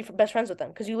to just be best friends with them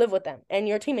because you live with them and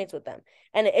you're teammates with them.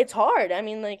 And it's hard. I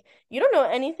mean, like, you don't know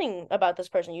anything about this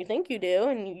person. You think you do,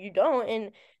 and you don't.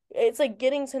 And it's like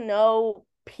getting to know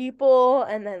people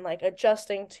and then like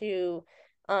adjusting to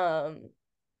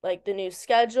like the new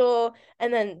schedule.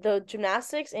 And then the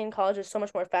gymnastics in college is so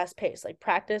much more fast paced. Like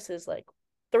practice is like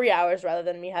 3 hours rather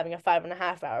than me having a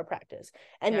 5.5 hour practice.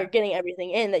 And you're getting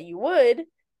everything in that you would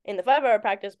in the 5 hour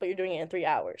practice, but you're doing it in 3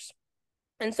 hours.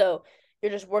 And so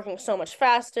you're just working so much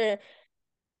faster.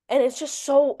 And it's just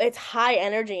it's high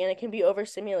energy, and it can be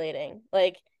overstimulating.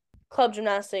 Like club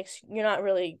gymnastics, you're not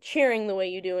really cheering the way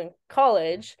you do in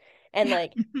college. And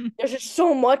like there's just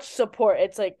so much support.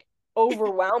 It's like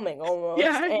overwhelming almost.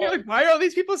 Yeah, and, you're like, why are all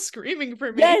these people screaming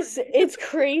for me? Yes, it's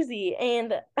crazy.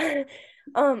 And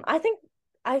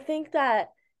I think that,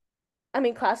 I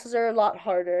mean, classes are a lot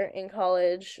harder in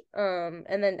college. And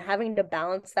then having to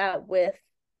balance that with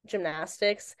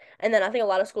gymnastics. And then I think a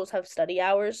lot of schools have study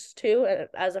hours too. And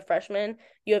as a freshman,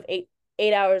 you have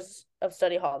eight hours of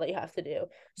study hall that you have to do.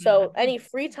 So any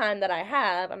free time that I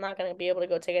have, I'm not going to be able to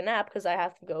go take a nap because I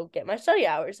have to go get my study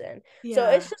hours in. Yeah.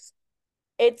 So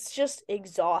it's just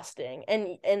exhausting.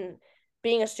 And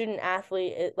being a student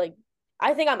athlete,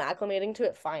 I think I'm acclimating to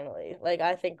it finally. Like,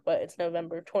 I think, it's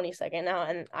November 22nd now,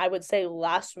 and I would say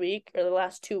last week or the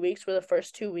last 2 weeks were the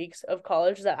first 2 weeks of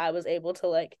college that I was able to,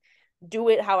 like, do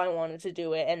it how I wanted to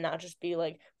do it and not just be,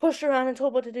 like, pushed around and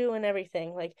told what to do and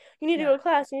everything. Like, you need to go to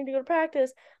class, you need to go to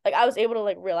practice. Like, I was able to,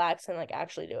 like, relax and, like,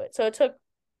 actually do it. So it took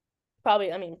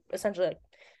probably, essentially, like,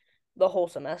 the whole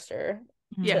semester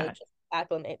to just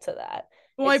acclimate to that.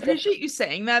 Well, I appreciate you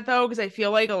saying that, though, because I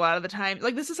feel like a lot of the time,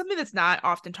 like, this is something that's not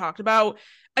often talked about.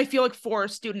 I feel like for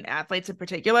student athletes in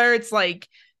particular, it's like,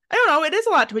 I don't know, it is a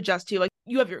lot to adjust to. Like,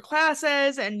 you have your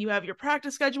classes and you have your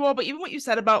practice schedule, but even what you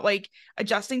said about, like,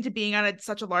 adjusting to being on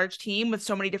such a large team with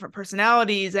so many different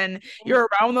personalities and you're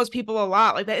around those people a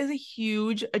lot, like, that is a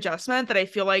huge adjustment that I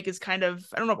feel like is kind of,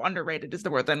 I don't know if underrated is the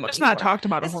word that I'm looking for. It's not talked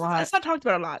about a whole lot. It's not talked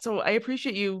about a lot. So I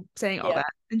appreciate you saying all that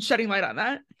and shedding light on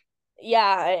that.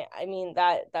 Yeah, I mean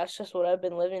that's just what I've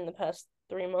been living the past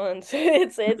 3 months.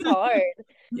 It's hard.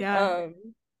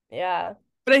 Yeah.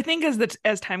 But I think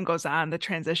as time goes on, the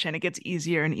transition, it gets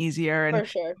easier and easier. And for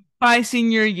sure. By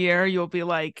senior year, you'll be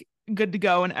like good to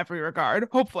go in every regard,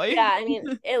 hopefully. Yeah, I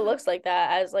mean, it looks like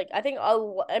that. As like, I think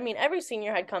every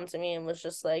senior had come to me and was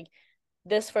just like,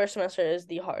 this first semester is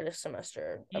the hardest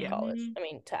semester of college. I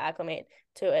mean, to acclimate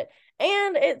to it.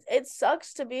 And it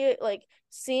sucks to be like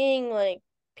seeing like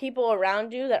people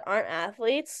around you that aren't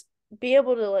athletes be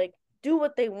able to like do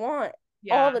what they want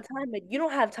all Yeah. the time, but you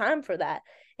don't have time for that.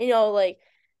 You know, like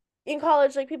in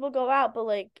college, like people go out, but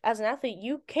like as an athlete,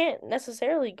 you can't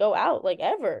necessarily go out like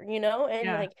ever, you know? And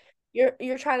Yeah. like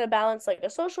you're trying to balance like a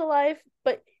social life,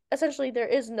 but essentially there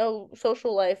is no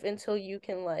social life until you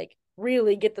can like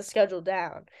really get the schedule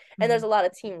down. And there's Mhm. a lot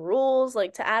of team rules,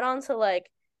 like to add on to like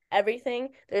everything,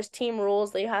 there's team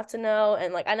rules that you have to know.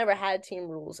 And like I never had team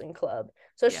rules in club.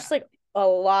 So it's Yeah. just like a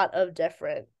lot of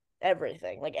different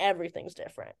everything. Like everything's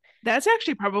different. That's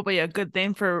actually probably a good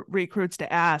thing for recruits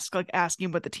to ask, like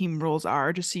asking what the team rules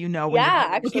are, just so you know when you're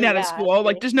Yeah, looking actually, at a yeah, school,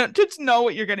 like actually. just know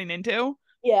what you're getting into.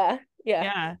 Yeah, yeah.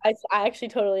 Yeah. I actually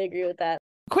totally agree with that.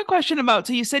 Quick question about,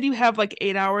 so you said you have like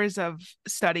 8 hours of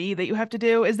study that you have to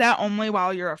do. Is that only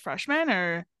while you're a freshman,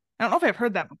 or I don't know if I've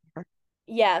heard that before.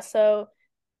 Yeah, so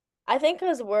I think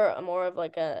because we're more of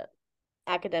like a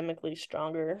academically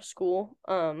stronger school,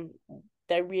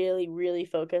 they really, really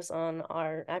focus on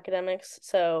our academics.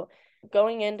 So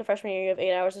going into freshman year, you have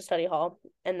 8 hours of study hall,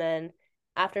 and then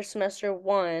after semester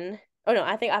one, oh no,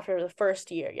 I think after the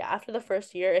first year, yeah, after the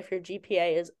first year, if your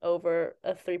GPA is over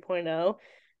a 3.0,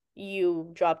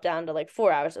 you drop down to like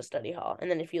 4 hours of study hall. And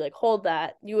then if you like hold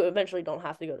that, you eventually don't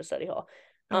have to go to study hall.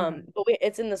 Okay.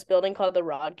 It's in this building called the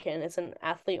Rodkin. It's an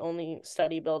athlete only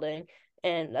study building.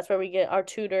 And that's where we get our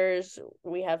tutors.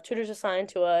 We have tutors assigned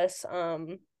to us.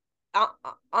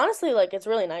 Honestly, like it's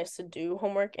really nice to do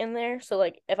homework in there. So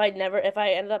like if I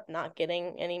ended up not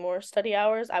getting any more study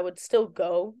hours, I would still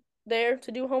go there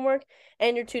to do homework.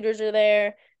 And your tutors are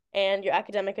there and your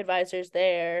academic advisor's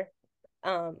there.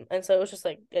 And so it was just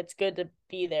like it's good to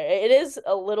be there. It is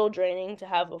a little draining to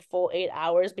have a full 8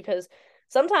 hours because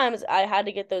sometimes I had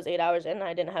to get those 8 hours in and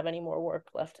I didn't have any more work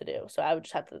left to do. So I would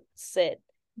just have to sit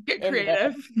Get in the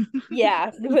creative.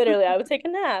 yeah, literally I would take a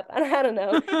nap. I don't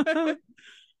know.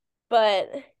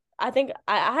 But I think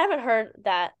I haven't heard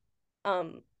that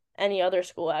um any other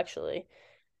school actually.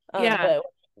 Yeah. But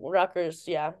Rutgers,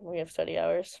 yeah, we have study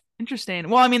hours. Interesting.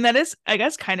 Well, I mean, that is, I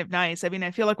guess, kind of nice. I mean,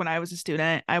 I feel like when I was a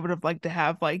student, I would have liked to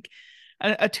have like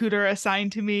a tutor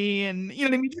assigned to me, and you know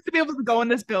what I mean, just to be able to go in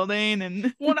this building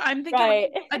and well, I'm thinking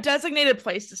like Right. a designated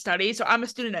place to study. So I'm a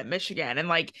student at Michigan, and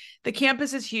like the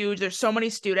campus is huge. There's so many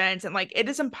students, and like it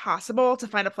is impossible to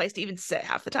find a place to even sit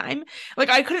half the time. Like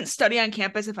I couldn't study on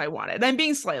campus if I wanted. I'm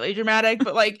being slightly dramatic,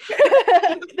 but like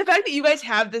the fact that you guys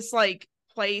have this like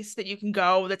place that you can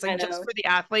go that's I like just know. for the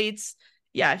athletes,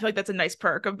 yeah, I feel like that's a nice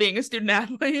perk of being a student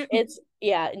athlete. It's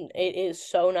yeah, it is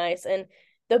so nice. And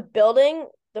the building,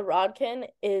 the Rodkin,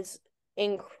 is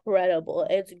incredible.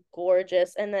 It's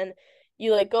gorgeous. And then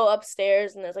you like go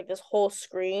upstairs and there's like this whole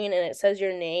screen and it says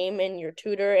your name and your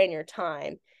tutor and your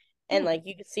time. And Ooh, like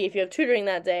you can see if you have tutoring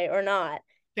that day or not.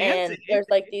 fancy. And there's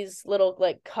like these little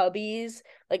like cubbies,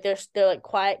 like they're like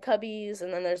quiet cubbies,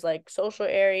 and then there's like social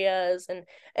areas, and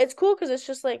it's cool because it's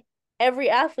just like every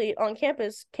athlete on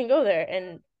campus can go there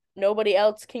and nobody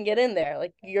else can get in there.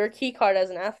 Like your key card as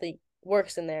an athlete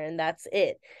works in there and that's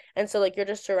it. And so like you're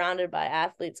just surrounded by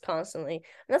athletes constantly. And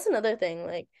that's another thing.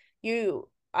 Like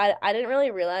I didn't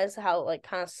really realize how like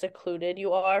kind of secluded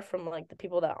you are from like the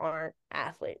people that aren't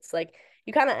athletes. Like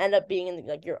you kind of end up being in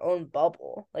like your own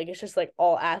bubble. Like it's just like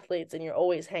all athletes and you're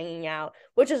always hanging out,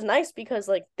 which is nice because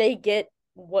like they get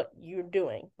what you're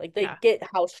doing. Like they Yeah. get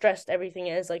how stressed everything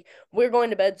is. Like we're going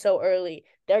to bed so early,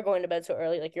 they're going to bed so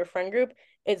early. Like your friend group,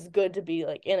 it's good to be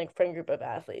like in a friend group of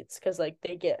athletes because like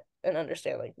they get and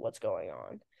understand like what's going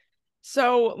on.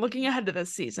 So looking ahead to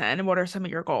this season, what are some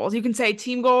of your goals? You can say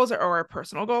team goals or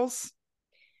personal goals.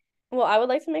 Well, I would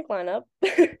like to make lineup.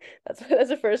 That's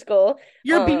the first goal.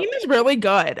 Your beam is really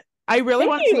good. I really Thank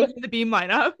want to see you. you in the beam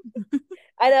lineup.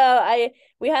 I know.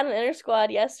 We had an inter squad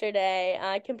yesterday.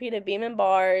 I competed beam and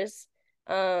bars.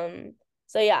 So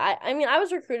yeah, I mean I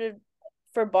was recruited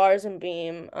for bars and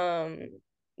beam.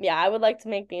 Yeah, I would like to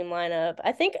make beam lineup.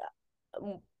 I think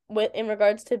with in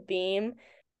regards to beam,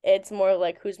 it's more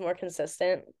like who's more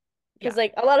consistent. Yeah. Because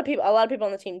like a lot of people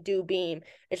on the team do beam.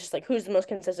 It's just like who's the most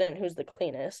consistent, who's the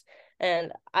cleanest.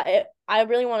 And I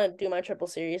really want to do my triple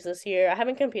series this year. I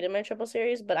haven't competed my triple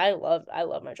series, but I love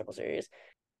my triple series.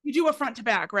 You do a front to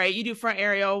back, right? You do front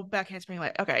aerial, back handspring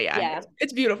leg. Okay, yeah. Yeah.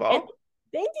 It's And beautiful.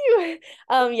 thank you.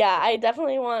 Yeah, I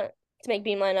definitely want to make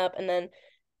beam lineup and then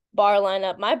bar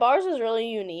lineup. My bars is really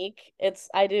unique. It's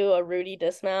I do a Rudy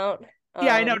dismount.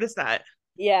 Yeah, I Um, noticed that.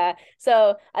 yeah.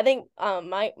 So I think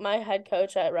my head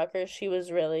coach at Rutgers, she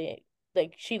was really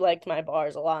like she liked my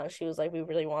bars a lot and she was like, we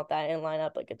really want that in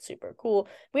lineup. Like it's super cool.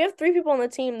 We have three people on the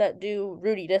team that do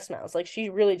Rudy dismounts. Like she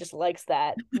really just likes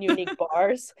that unique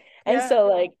bars. And Yeah. so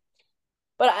like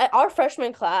But our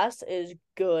freshman class is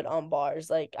good on bars.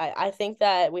 Like I think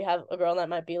that we have a girl that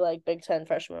might be like Big Ten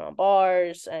freshman on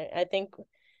bars. I think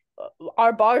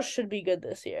our bars should be good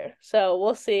this year. So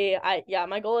we'll see.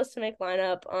 My goal is to make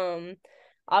lineup.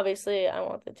 Obviously I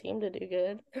want the team to do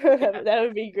good. That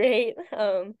would be great.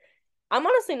 I'm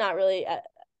honestly not really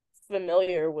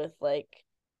familiar with like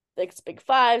Big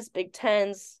Fives, Big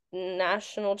Tens,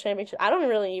 national championship. I don't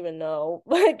really even know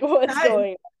like what's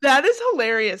going on. That is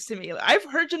hilarious to me. I've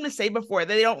heard gymnasts say before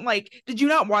that they don't like. Did you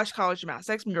not watch college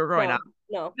gymnastics when you were growing up?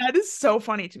 No, That is so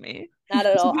funny to me. not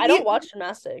at all. I don't watch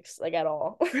gymnastics like at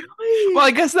all. Really? Well,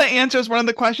 I guess that answers one of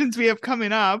the questions we have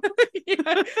coming up.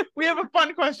 Yeah, we have a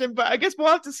fun question, but I guess we'll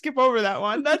have to skip over that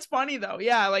one. That's funny though.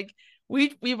 Yeah, like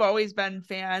we've always been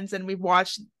fans and we've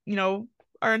watched,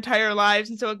 our entire lives,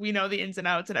 and so like we know the ins and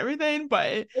outs and everything.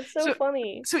 But it's so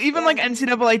funny. So even like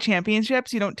NCAA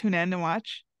championships, you don't tune in to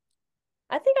watch?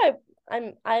 I think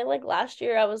I like last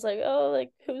year I was like, oh, like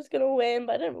who's gonna win,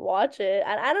 but I didn't watch it.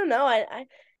 I don't know.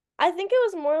 I think it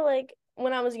was more like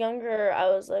when I was younger, I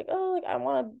was like, oh, like I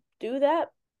want to do that,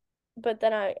 but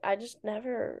then I just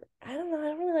never. I don't know. I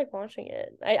don't really like watching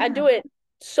it. I do it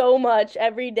so much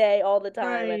every day, all the time.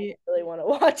 Right. I don't really want to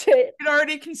watch it. It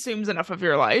already consumes enough of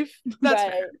your life. That's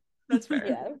right. Fair. That's fair.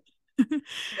 Yeah.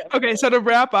 Okay, so to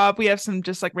wrap up, we have some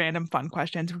just like random fun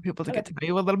questions for people to get to know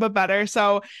you a little bit better.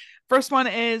 So first one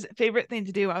is favorite thing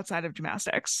to do outside of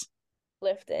gymnastics?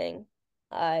 Lifting.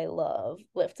 I love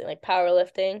lifting, like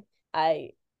powerlifting.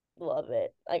 I love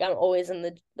it. Like I'm always in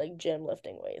the like gym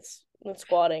lifting weights and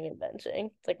squatting and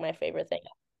benching. It's like my favorite thing.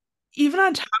 Even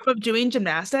on top of doing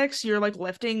gymnastics, you're like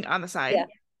lifting on the side? Yeah.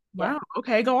 Wow. Yeah.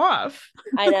 Okay, go off.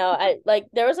 I know.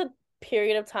 There was a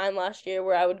period of time last year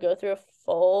where I would go through a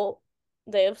full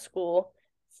day of school,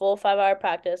 full 5-hour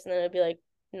practice, and then it'd be like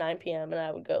 9 p.m. and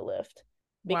I would go lift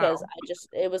because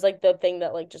it was like the thing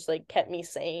that like just like kept me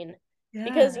sane. Yeah.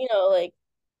 Because like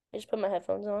I just put my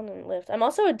headphones on and lift. I'm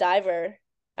also a diver.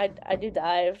 I do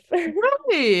dive.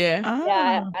 Really?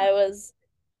 Yeah,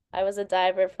 I was a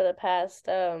diver for the past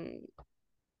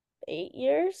 8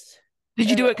 years. Did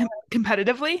you do it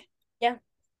competitively? Yeah.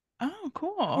 Oh,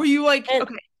 cool. Were you like,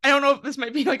 okay, I don't know if this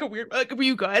might be like a weird, like, were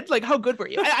you good? Like, how good were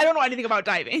you? I don't know anything about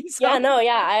diving. So. Yeah, no,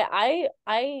 yeah.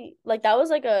 I like that was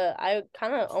like I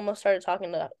kind of almost started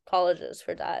talking to colleges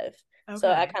for dive. Okay.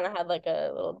 So I kind of had like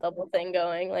a little double thing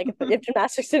going. Like if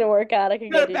gymnastics didn't work out, I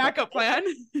could go do backup plan.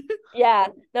 Yeah,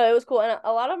 no, it was cool. And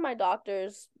a lot of my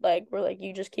doctors like were like,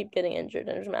 you just keep getting injured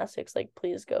in gymnastics, like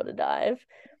please go to dive.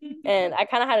 And I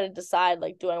kind of had to decide,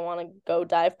 like, do I want to go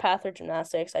dive path or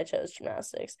gymnastics? I chose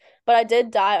gymnastics. But I did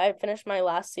dive. I finished my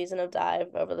last season of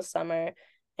dive over the summer.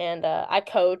 And I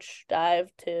coach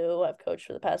dive, too. I've coached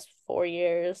for the past 4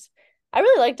 years. I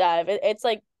really like dive. It's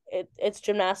like, it's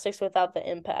gymnastics without the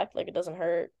impact. Like, it doesn't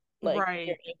hurt, like,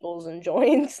 your ankles and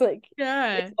joints. Like,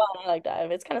 it's fun. I like dive.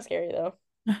 It's kind of scary, though.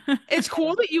 It's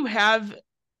cool that you have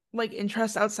like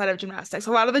interests outside of gymnastics.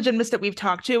 A lot of the gymnasts that we've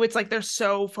talked to, it's like they're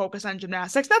so focused on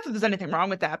gymnastics. Not that there's anything wrong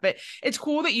with that, but it's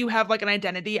cool that you have like an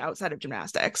identity outside of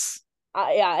gymnastics.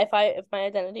 Yeah, if my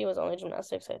identity was only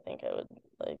gymnastics, I think I would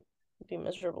like be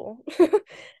miserable.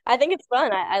 I think it's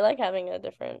fun. I like having a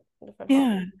different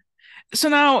hobby. So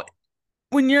now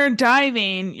when you're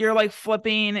diving, you're like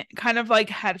flipping kind of like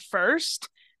head first.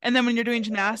 And then when you're doing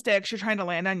gymnastics, you're trying to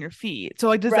land on your feet. So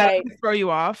like, does that throw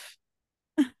you off?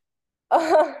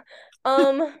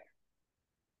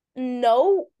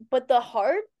 No, but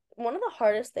one of the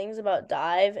hardest things about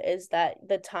dive is that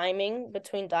the timing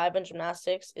between dive and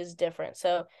gymnastics is different.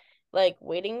 So like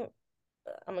waiting,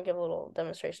 I'm gonna give a little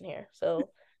demonstration here. So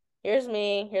here's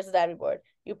the diving board.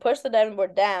 You push the diving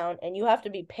board down and you have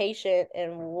to be patient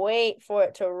and wait for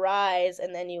it to rise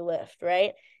and then you lift,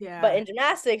 right? Yeah. But in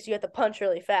gymnastics, you have to punch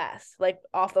really fast, like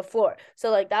off the floor.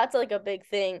 So like that's like a big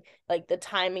thing. Like the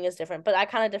timing is different, but I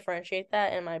kind of differentiate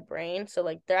that in my brain. So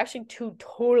like they're actually two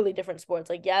totally different sports.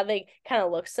 Like, yeah, they kind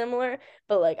of look similar,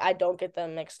 but like I don't get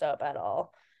them mixed up at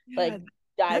all. Yeah, like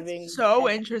diving. That's so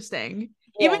interesting.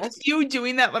 Yeah. Even just you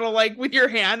doing that little like with your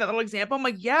hand, that little example, I'm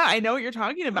like, yeah, I know what you're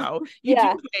talking about. You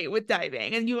do wait with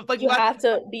diving, and you have like you have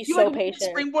to be so like,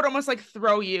 patient. Springboard almost like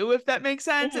throw you, if that makes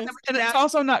sense. Mm-hmm. And it's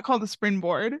also not called a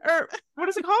springboard, or what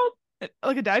is it called?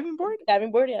 Like a diving board?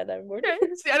 Diving board, yeah, diving board. Okay.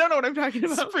 See, I don't know what I'm talking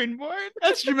about. Springboard?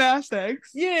 That's gymnastics.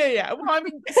 Yeah. Well, I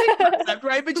mean, same concept,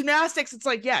 right? But gymnastics, it's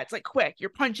like, it's like quick. You're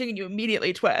punching and you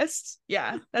immediately twist.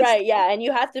 Yeah. Right, yeah. And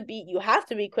you have to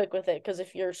be quick with it, because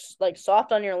if you're like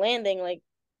soft on your landing, like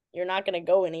you're not gonna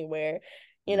go anywhere,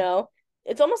 you know?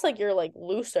 It's almost like you're like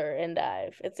looser in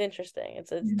dive. It's interesting.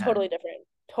 It's a totally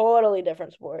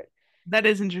different sport. That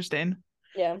is interesting.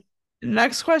 Yeah.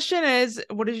 Next question is,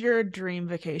 what is your dream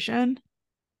vacation?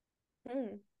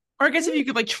 Hmm. Or I guess if you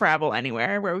could like travel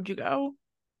anywhere, where would you go?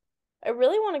 I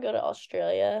really want to go to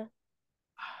Australia.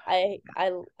 I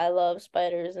love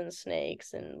spiders and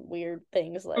snakes and weird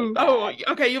things like Oh, that.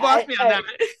 okay, you lost I, me on I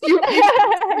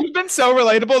that. You've been so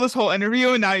relatable this whole interview,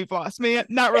 and now you've lost me.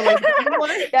 Not relatable anymore.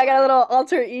 Yeah, I got a little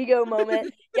alter ego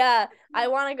moment. Yeah, I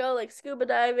want to go like scuba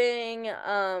diving.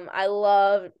 I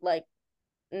love like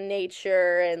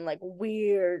nature and like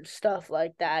weird stuff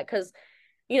like that because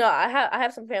I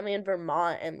have some family in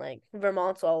Vermont and like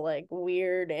Vermont's all like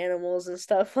weird animals and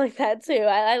stuff like that too.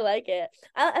 I like it.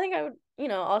 I think I would,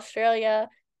 Australia,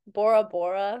 Bora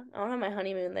Bora. I want to have my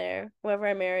honeymoon there. Whoever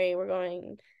I marry, we're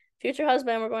going future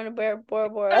husband, we're going to Bora I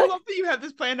Bora. love that you have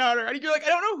this planned out already. You're like, I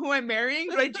don't know who I'm marrying,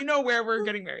 but I do know where we're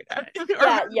getting married at. Or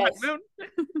Yeah, yes. honeymoon.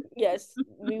 Yes,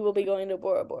 we will be going to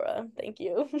Bora Bora. Thank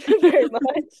you very much.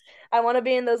 I want to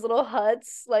be in those little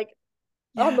huts like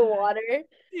on the water.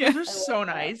 Yeah, they're I so want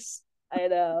that. nice. I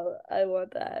know. I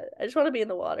want that. I just want to be in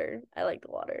the water. I like the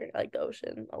water. I like the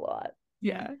ocean a lot.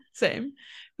 Yeah, same.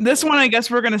 This one, I guess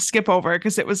we're gonna skip over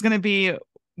because it was gonna be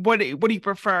what do you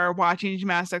prefer, watching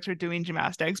gymnastics or doing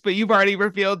gymnastics? But you've already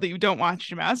revealed that you don't watch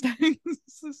gymnastics.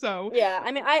 So Yeah,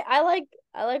 I mean, I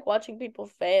like watching people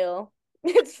fail.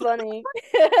 It's funny.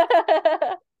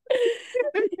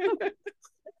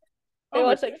 I oh,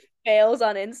 watch like fails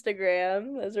on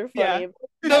Instagram. Those are yeah, funny.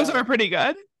 those are pretty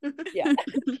good. Yeah.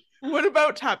 What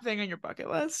about top thing on your bucket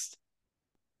list?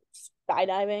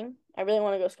 Skydiving. I really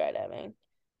want to go skydiving.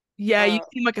 Yeah, you Um,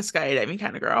 seem like a skydiving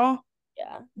kind of girl.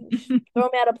 yeah. Throw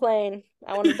me out of plane.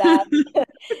 I want to dive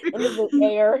into the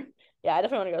air. Yeah, I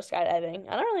definitely want to go skydiving.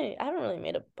 I haven't really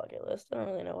made a bucket list. I don't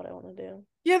really know what I want to do.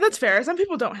 Yeah, that's fair. Some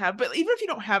people don't have, but even if you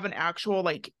don't have an actual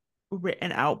like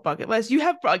written out bucket list, you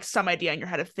have like some idea in your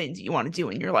head of things you want to do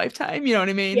in your lifetime. You know what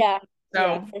I mean? Yeah,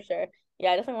 yeah, So for sure.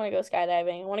 Yeah, I definitely want to go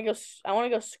skydiving. I want to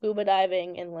go scuba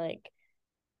diving and like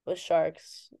with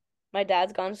sharks. My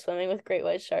dad's gone swimming with great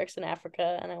white sharks in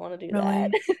Africa, and I want to do that.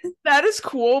 really, that is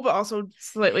cool, but also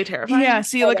slightly terrifying. Yeah,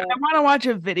 see, I like know. I want to watch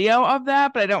a video of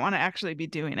that, but I don't want to actually be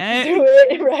doing it. Do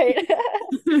it right.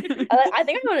 I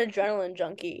think I'm an adrenaline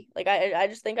junkie. Like I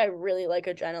just think I really like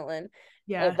adrenaline.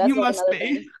 Yeah, That's you like must another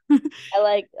be.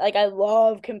 thing. I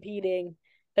love competing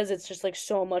because it's just like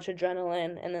so much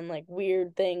adrenaline and then like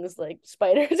weird things like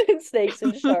spiders and snakes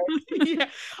and sharks. Yeah,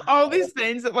 all these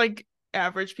things that like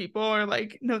average people are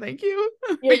like, no, thank you.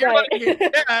 You're You're right. like,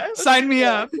 yeah, sign me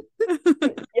Yeah. up.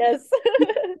 Yes.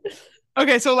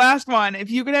 Okay, so last one. If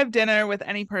you could have dinner with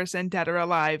any person, dead or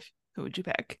alive, who would you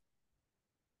pick?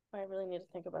 I really need to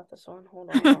think about this one.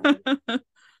 Hold on. I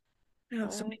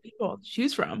have so many people to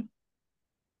choose from.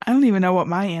 I don't even know what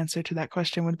my answer to that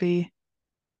question would be.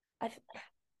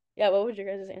 Yeah, what would your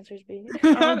guys' answers be?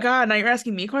 Oh God, now you're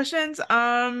asking me questions.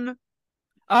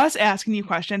 Us asking you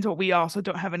questions, but we also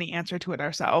don't have any answer to it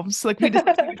ourselves. Like we just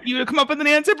expect you to come up with an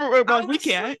answer, but we're like, we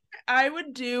can't. I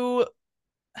would do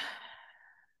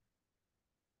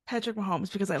Patrick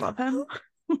Mahomes because I love him.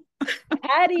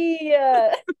 Patty.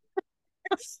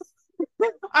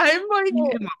 I'm like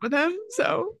in love with him,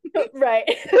 so Right.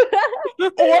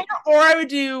 or I would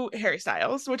do Harry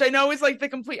Styles, which I know is like the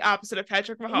complete opposite of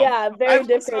Patrick Mahomes. Yeah, very I'm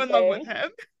different so in love with thing. him.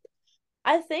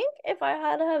 I think if I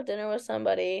had to have dinner with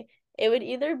somebody, it would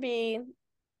either be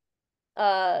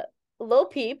uh Lil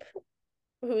Peep,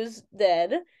 who's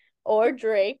dead, or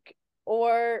Drake,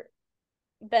 or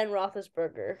Ben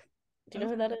Roethlisberger. Do you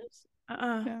know who that is?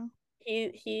 No.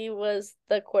 He was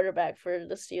the quarterback for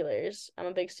the Steelers. I'm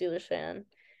a big Steelers fan.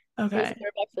 He was Okay. the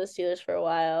quarterback for the Steelers for a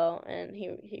while, and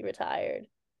he retired.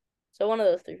 So one of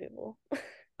those three people.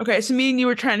 Okay, so me and you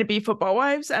were trying to be football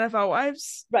wives, NFL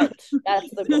wives. Right. That's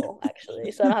the goal,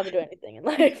 actually. So I don't have to do anything in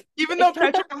life. Even though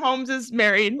Patrick Mahomes is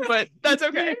married, but that's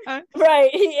okay. Right,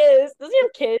 he is. Does he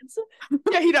have kids?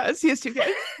 Yeah, he does. He has 2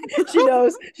 kids. She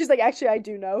knows. She's like, actually, I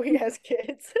do know he has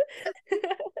kids.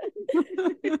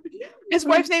 His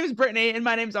wife's name is Brittany, and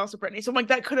my name's also Brittany. So I'm like,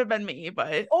 that could have been me,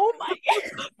 but Oh my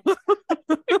God.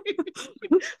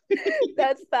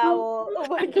 That's foul. Oh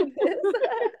my goodness.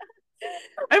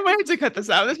 I might have to cut this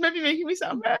out. This might be making me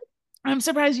sound bad. I'm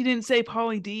surprised you didn't say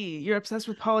Pauly D. You're obsessed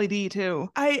with Pauly D too.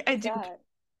 I do.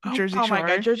 God. Jersey Shore. Oh my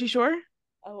God, Jersey Shore.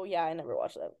 Oh yeah, I never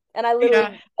watched that. And I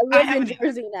live in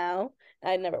Jersey now.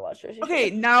 I never watched Jersey Shore.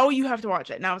 Okay, now you have to watch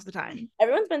it. Now's the time.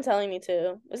 Everyone's been telling me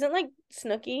to. Isn't like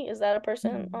Snooki? Is that a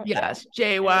person? Oh, yes,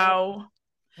 JWoww.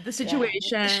 The situation.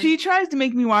 Yeah. She tries to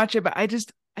make me watch it, but I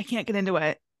can't get into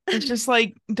it. It's just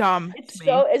like dumb. Isn't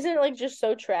it like just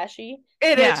so trashy?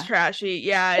 It is trashy.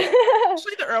 Yeah.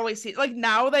 Especially the early season. Like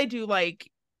now they do like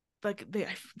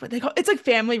they call it's like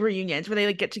family reunions where they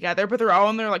like get together, but they're all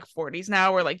in their like 40s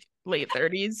now, or like late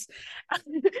 30s.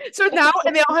 So now,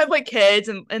 and they all have like kids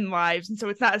and lives, and so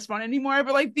it's not as fun anymore.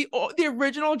 But like the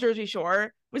original Jersey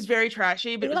Shore was very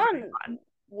trashy, but Is it it was very on? fun.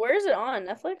 Where is it on?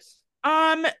 Netflix?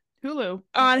 Hulu.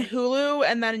 On Hulu,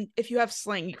 and then if you have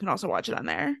Sling, you can also watch it on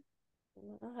there.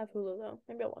 I don't have Hulu though.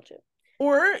 Maybe I'll watch it.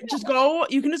 Or you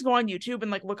can just go on YouTube and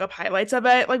like look up highlights of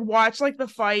it, like watch like the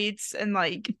fights and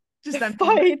like just them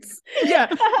Fights. yeah,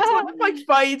 just look up, like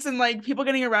fights and like people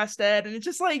getting arrested, and it's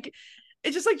just like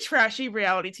trashy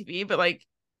reality TV, but like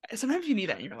sometimes you need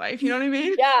that in your life, you know what I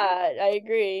mean? Yeah, I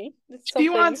agree. It's She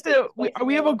wants to something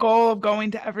we have a goal of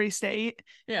going to every state.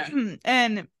 Yeah.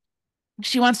 And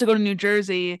she wants to go to New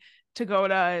Jersey to go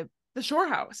to the Shore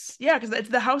House. Yeah, because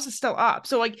the house is still up.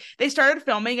 So like they started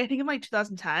filming, I think in like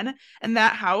 2010, and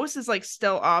that house is like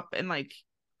still up, and like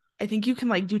I think you can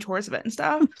like do tours of it and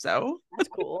stuff. So That's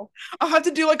cool. I'll have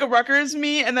to do like a Rutgers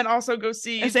meet and then also go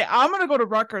see and say, I'm gonna go to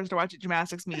Rutgers to watch a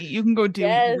gymnastics meet. You can go do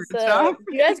Yes. stuff.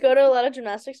 You guys go to a lot of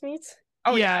gymnastics meets?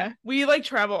 Oh yeah. We like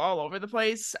travel all over the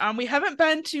place. We haven't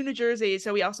been to New Jersey,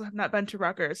 so we also have not been to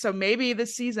Rutgers. So maybe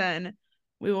this season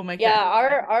we will make that. Yeah,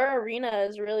 our arena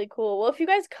is really cool. Well, if you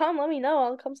guys come, let me know.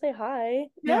 I'll come say hi.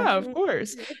 Yeah, of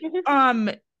course.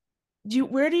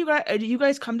 Where do you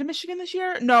guys come to Michigan this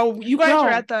year? No, you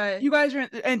guys are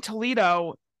in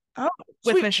Toledo. Oh,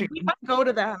 with Michigan. We might go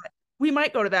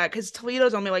to that. Because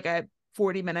Toledo's only like a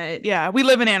 40-minute. Yeah, we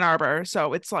live in Ann Arbor,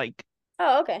 so it's like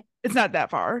Oh, okay. it's not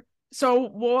that far. So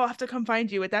we'll have to come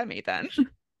find you at that meet then.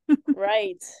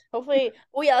 Right. Hopefully.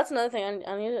 Oh yeah, that's another thing.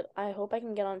 I hope I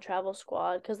can get on travel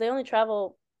squad because they only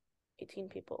travel 18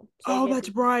 people. So that's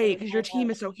right, because your team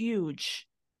is so huge.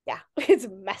 Yeah, it's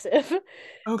massive.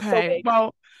 Okay.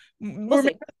 So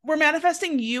well, we're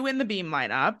manifesting you in the Beam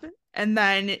lineup, and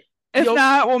then if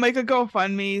not, we'll make a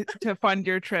GoFundMe to fund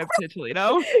your trip to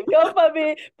Toledo.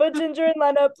 GoFundMe, put Ginger in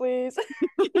lineup, please.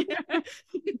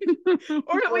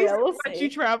 Or at least let you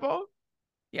travel.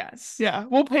 Yes. Yeah,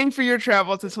 we'll pay for your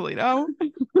travel to Toledo.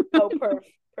 Oh,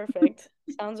 perfect.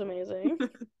 Sounds amazing.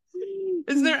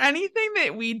 Is there anything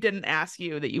that we didn't ask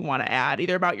you that you want to add,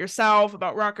 either about yourself,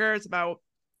 about Rutgers, about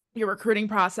your recruiting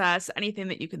process, anything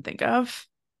that you can think of?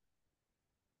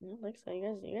 Like so, you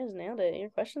guys nailed it. Your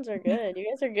questions are good. You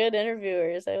guys are good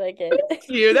interviewers. I like it. Thank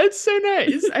you. That's so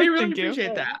nice. I really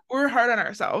appreciate that. We're hard on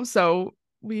ourselves, so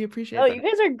we appreciate that. Oh, you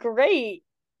guys are great.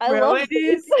 I love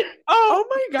this. Oh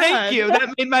my God. Thank you.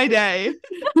 That made my day.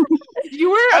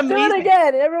 You were amazing. Do it again.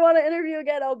 If you ever want to interview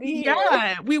again, I'll be here.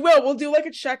 Yeah, we will. We'll do like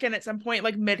a check-in at some point,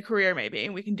 like mid-career maybe.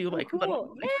 We can do like cool.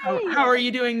 little how are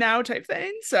you doing now type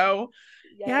thing. So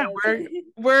yeah,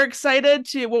 we're excited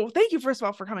to thank you first of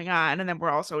all for coming on, and then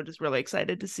we're also just really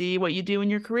excited to see what you do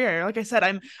in your career. Like I said,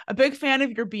 I'm a big fan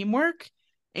of your beam work,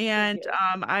 and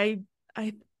I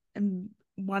am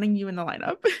wanting you in the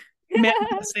lineup.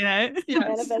 Manifesting it. Yes.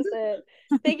 Manifest it.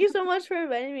 Thank you so much for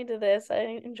inviting me to this.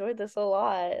 I enjoyed this a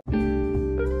lot.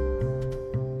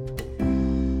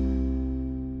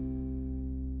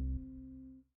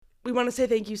 We want to say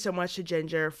thank you so much to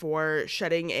Ginger for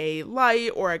shedding a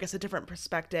light, or I guess a different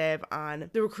perspective,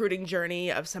 on the recruiting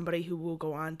journey of somebody who will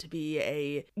go on to be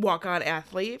a walk-on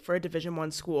athlete for a Division I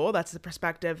school. That's the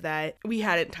perspective that we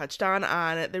hadn't touched on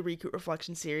the Recruit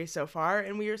Reflection series so far,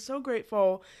 and we are so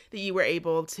grateful that you were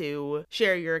able to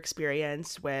share your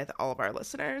experience with all of our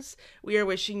listeners. We are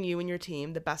wishing you and your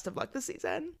team the best of luck this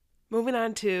season. Moving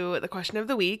on to the question of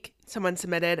the week. Someone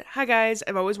submitted, "Hi guys,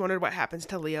 I've always wondered what happens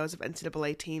to Leos of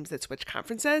NCAA teams that switch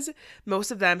conferences. Most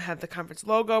of them have the conference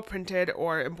logo printed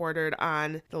or embroidered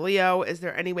on the Leo. Is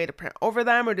there any way to print over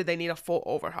them, or do they need a full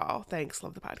overhaul? Thanks,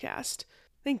 love the podcast."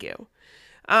 Thank you.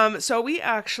 So we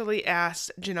actually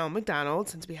asked Janelle McDonald,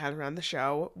 since we had her on the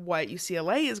show, what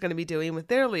UCLA is going to be doing with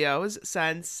their Leos,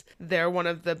 since they're one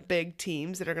of the big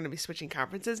teams that are going to be switching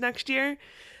conferences next year.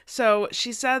 So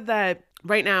she said that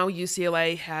right now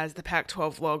UCLA has the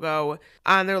Pac-12 logo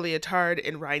on their leotard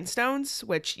in rhinestones,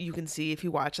 which you can see if you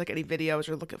watch like any videos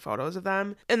or look at photos of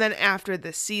them. And then after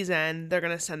this season, they're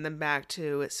going to send them back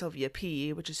to Sylvia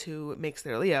P., which is who makes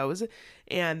their Leos,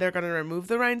 and they're going to remove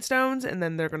the rhinestones, and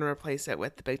then they're going to replace it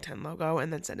with the Big Ten logo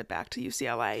and then send it back to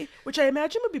UCLA, which I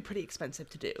imagine would be pretty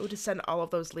expensive to do, to send all of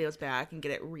those Leos back and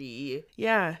get it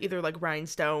either like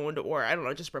rhinestoned or, I don't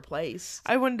know, just replaced.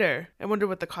 I wonder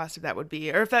what the cost of that would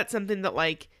be, or if that's something that,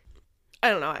 like, I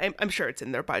don't know, I'm sure it's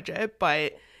in their budget,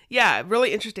 but yeah,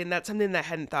 really interesting. That's something that I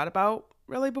hadn't thought about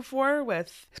really before,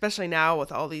 with especially now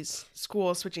with all these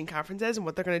schools switching conferences and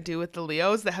what they're going to do with the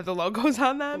Leos that have the logos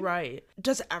on them. Right.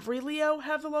 Does every Leo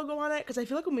have the logo on it? Because I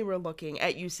feel like when we were looking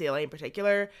at UCLA in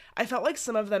particular, I felt like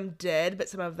some of them did, but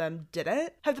some of them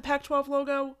didn't have the Pac-12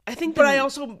 logo. I think But I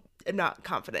also am not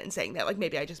confident in saying that. Like,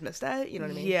 maybe I just missed it. You know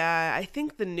what I mean? Yeah, I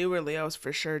think the newer Leos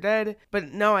for sure did.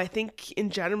 But no, I think in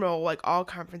general, like all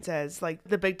conferences, like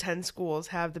the Big Ten schools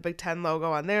have the Big Ten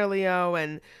logo on their Leo,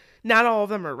 and not all of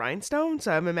them are rhinestone.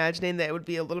 So I'm imagining that it would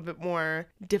be a little bit more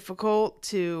difficult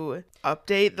to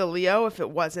update the Leo if it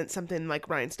wasn't something like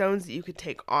rhinestones that you could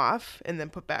take off and then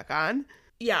put back on.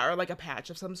 Yeah, or like a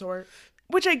patch of some sort.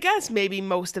 Which I guess maybe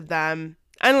most of them,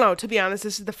 I don't know, to be honest,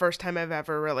 this is the first time I've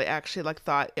ever really actually like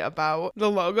thought about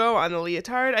the logo on the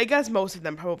leotard. I guess most of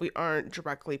them probably aren't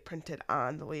directly printed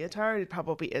on the leotard. It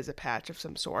probably is a patch of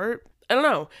some sort. I don't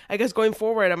know. I guess going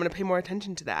forward, I'm going to pay more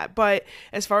attention to that. But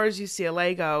as far as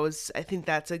UCLA goes, I think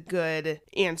that's a good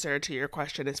answer to your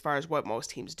question as far as what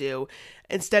most teams do.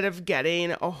 Instead of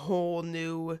getting a whole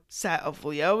new set of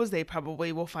Leos, they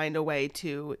probably will find a way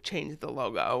to change the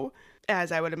logo,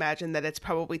 as I would imagine that it's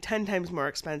probably 10 times more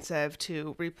expensive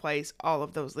to replace all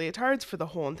of those leotards for the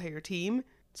whole entire team.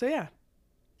 So yeah.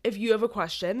 If you have a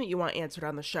question that you want answered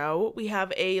on the show, we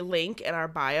have a link in our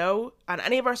bio on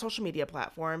any of our social media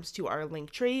platforms to our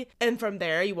link tree. And from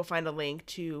there, you will find a link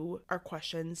to our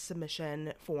questions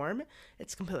submission form.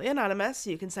 It's completely anonymous,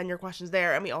 so you can send your questions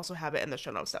there. And we also have it in the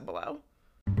show notes down below.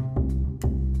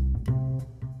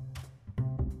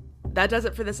 That does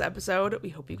it for this episode. We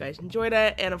hope you guys enjoyed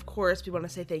it. And of course, we want to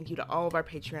say thank you to all of our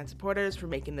Patreon supporters for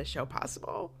making this show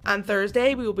possible. On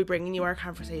Thursday, we will be bringing you our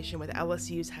conversation with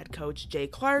LSU's head coach, Jay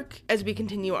Clark, as we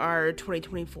continue our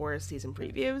 2024 season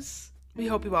previews. We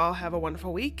hope you all have a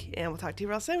wonderful week, and we'll talk to you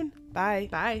real soon. Bye.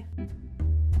 Bye.